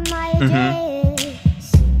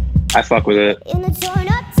 I fuck with it. In a torn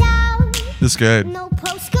up town, This is good. no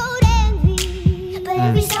postcode envy. But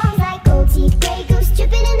every song's like gold teeth, grey goose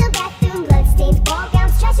dripping in the bathroom, bloodstains, ball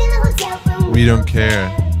gowns, trash in the hotel room. We don't care.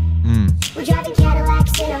 We're driving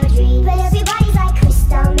Cadillacs in our dreams, but everybody's like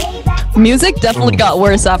crystal Maybach. Music definitely got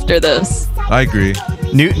worse after this. I agree.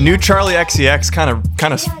 New Charlie XCX kind of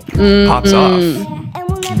pops off. And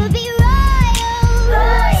we'll never be royal.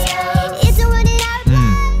 It's a word in our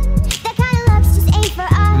blood. That kind of luck's just ain't for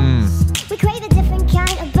us. We crave a different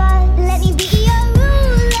kind of buzz. Let me be your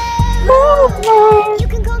ruler. You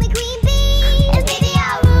can call me Queen Bee. And baby,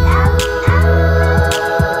 I'll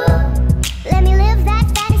rule. Let me live that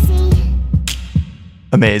fantasy.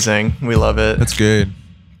 Amazing. We love it. That's good.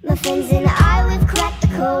 My friends and I, we've cracked the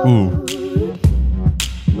code. Ooh.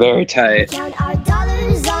 Very tight. Count our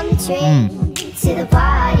dollars on the train to the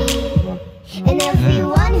party. And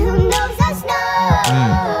everyone who knows us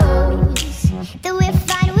knows that we're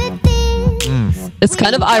fine with this. It's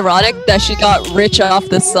kind of ironic that she got rich off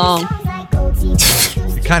this song.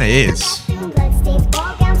 It kind of is.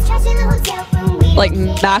 Like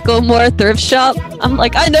Macklemore thrift shop. I'm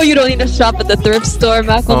like, I know you don't need to shop at the thrift store, Oh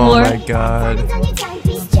Macklemore. my god.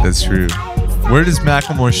 That's true. Where does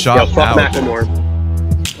Macklemore shop Yo, fuck now? Macklemore.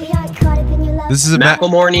 This is a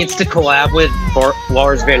Macklemore needs to collab with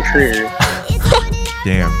Lars Van Trier.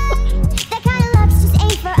 Damn.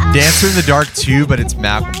 Dancer in the Dark too, but it's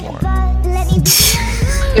Macklemore.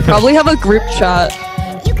 They probably have a group chat.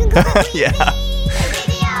 Yeah.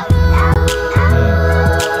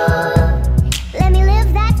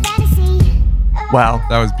 Wow.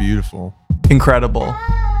 That was beautiful. Incredible.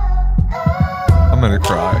 I'm gonna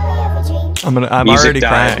cry. I'm Music already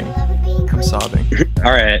died. crying. I'm sobbing.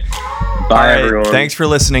 All right. All Bye, right. everyone. Thanks for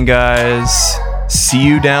listening, guys. See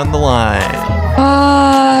you down the line.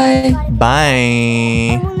 Bye.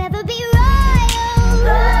 Bye.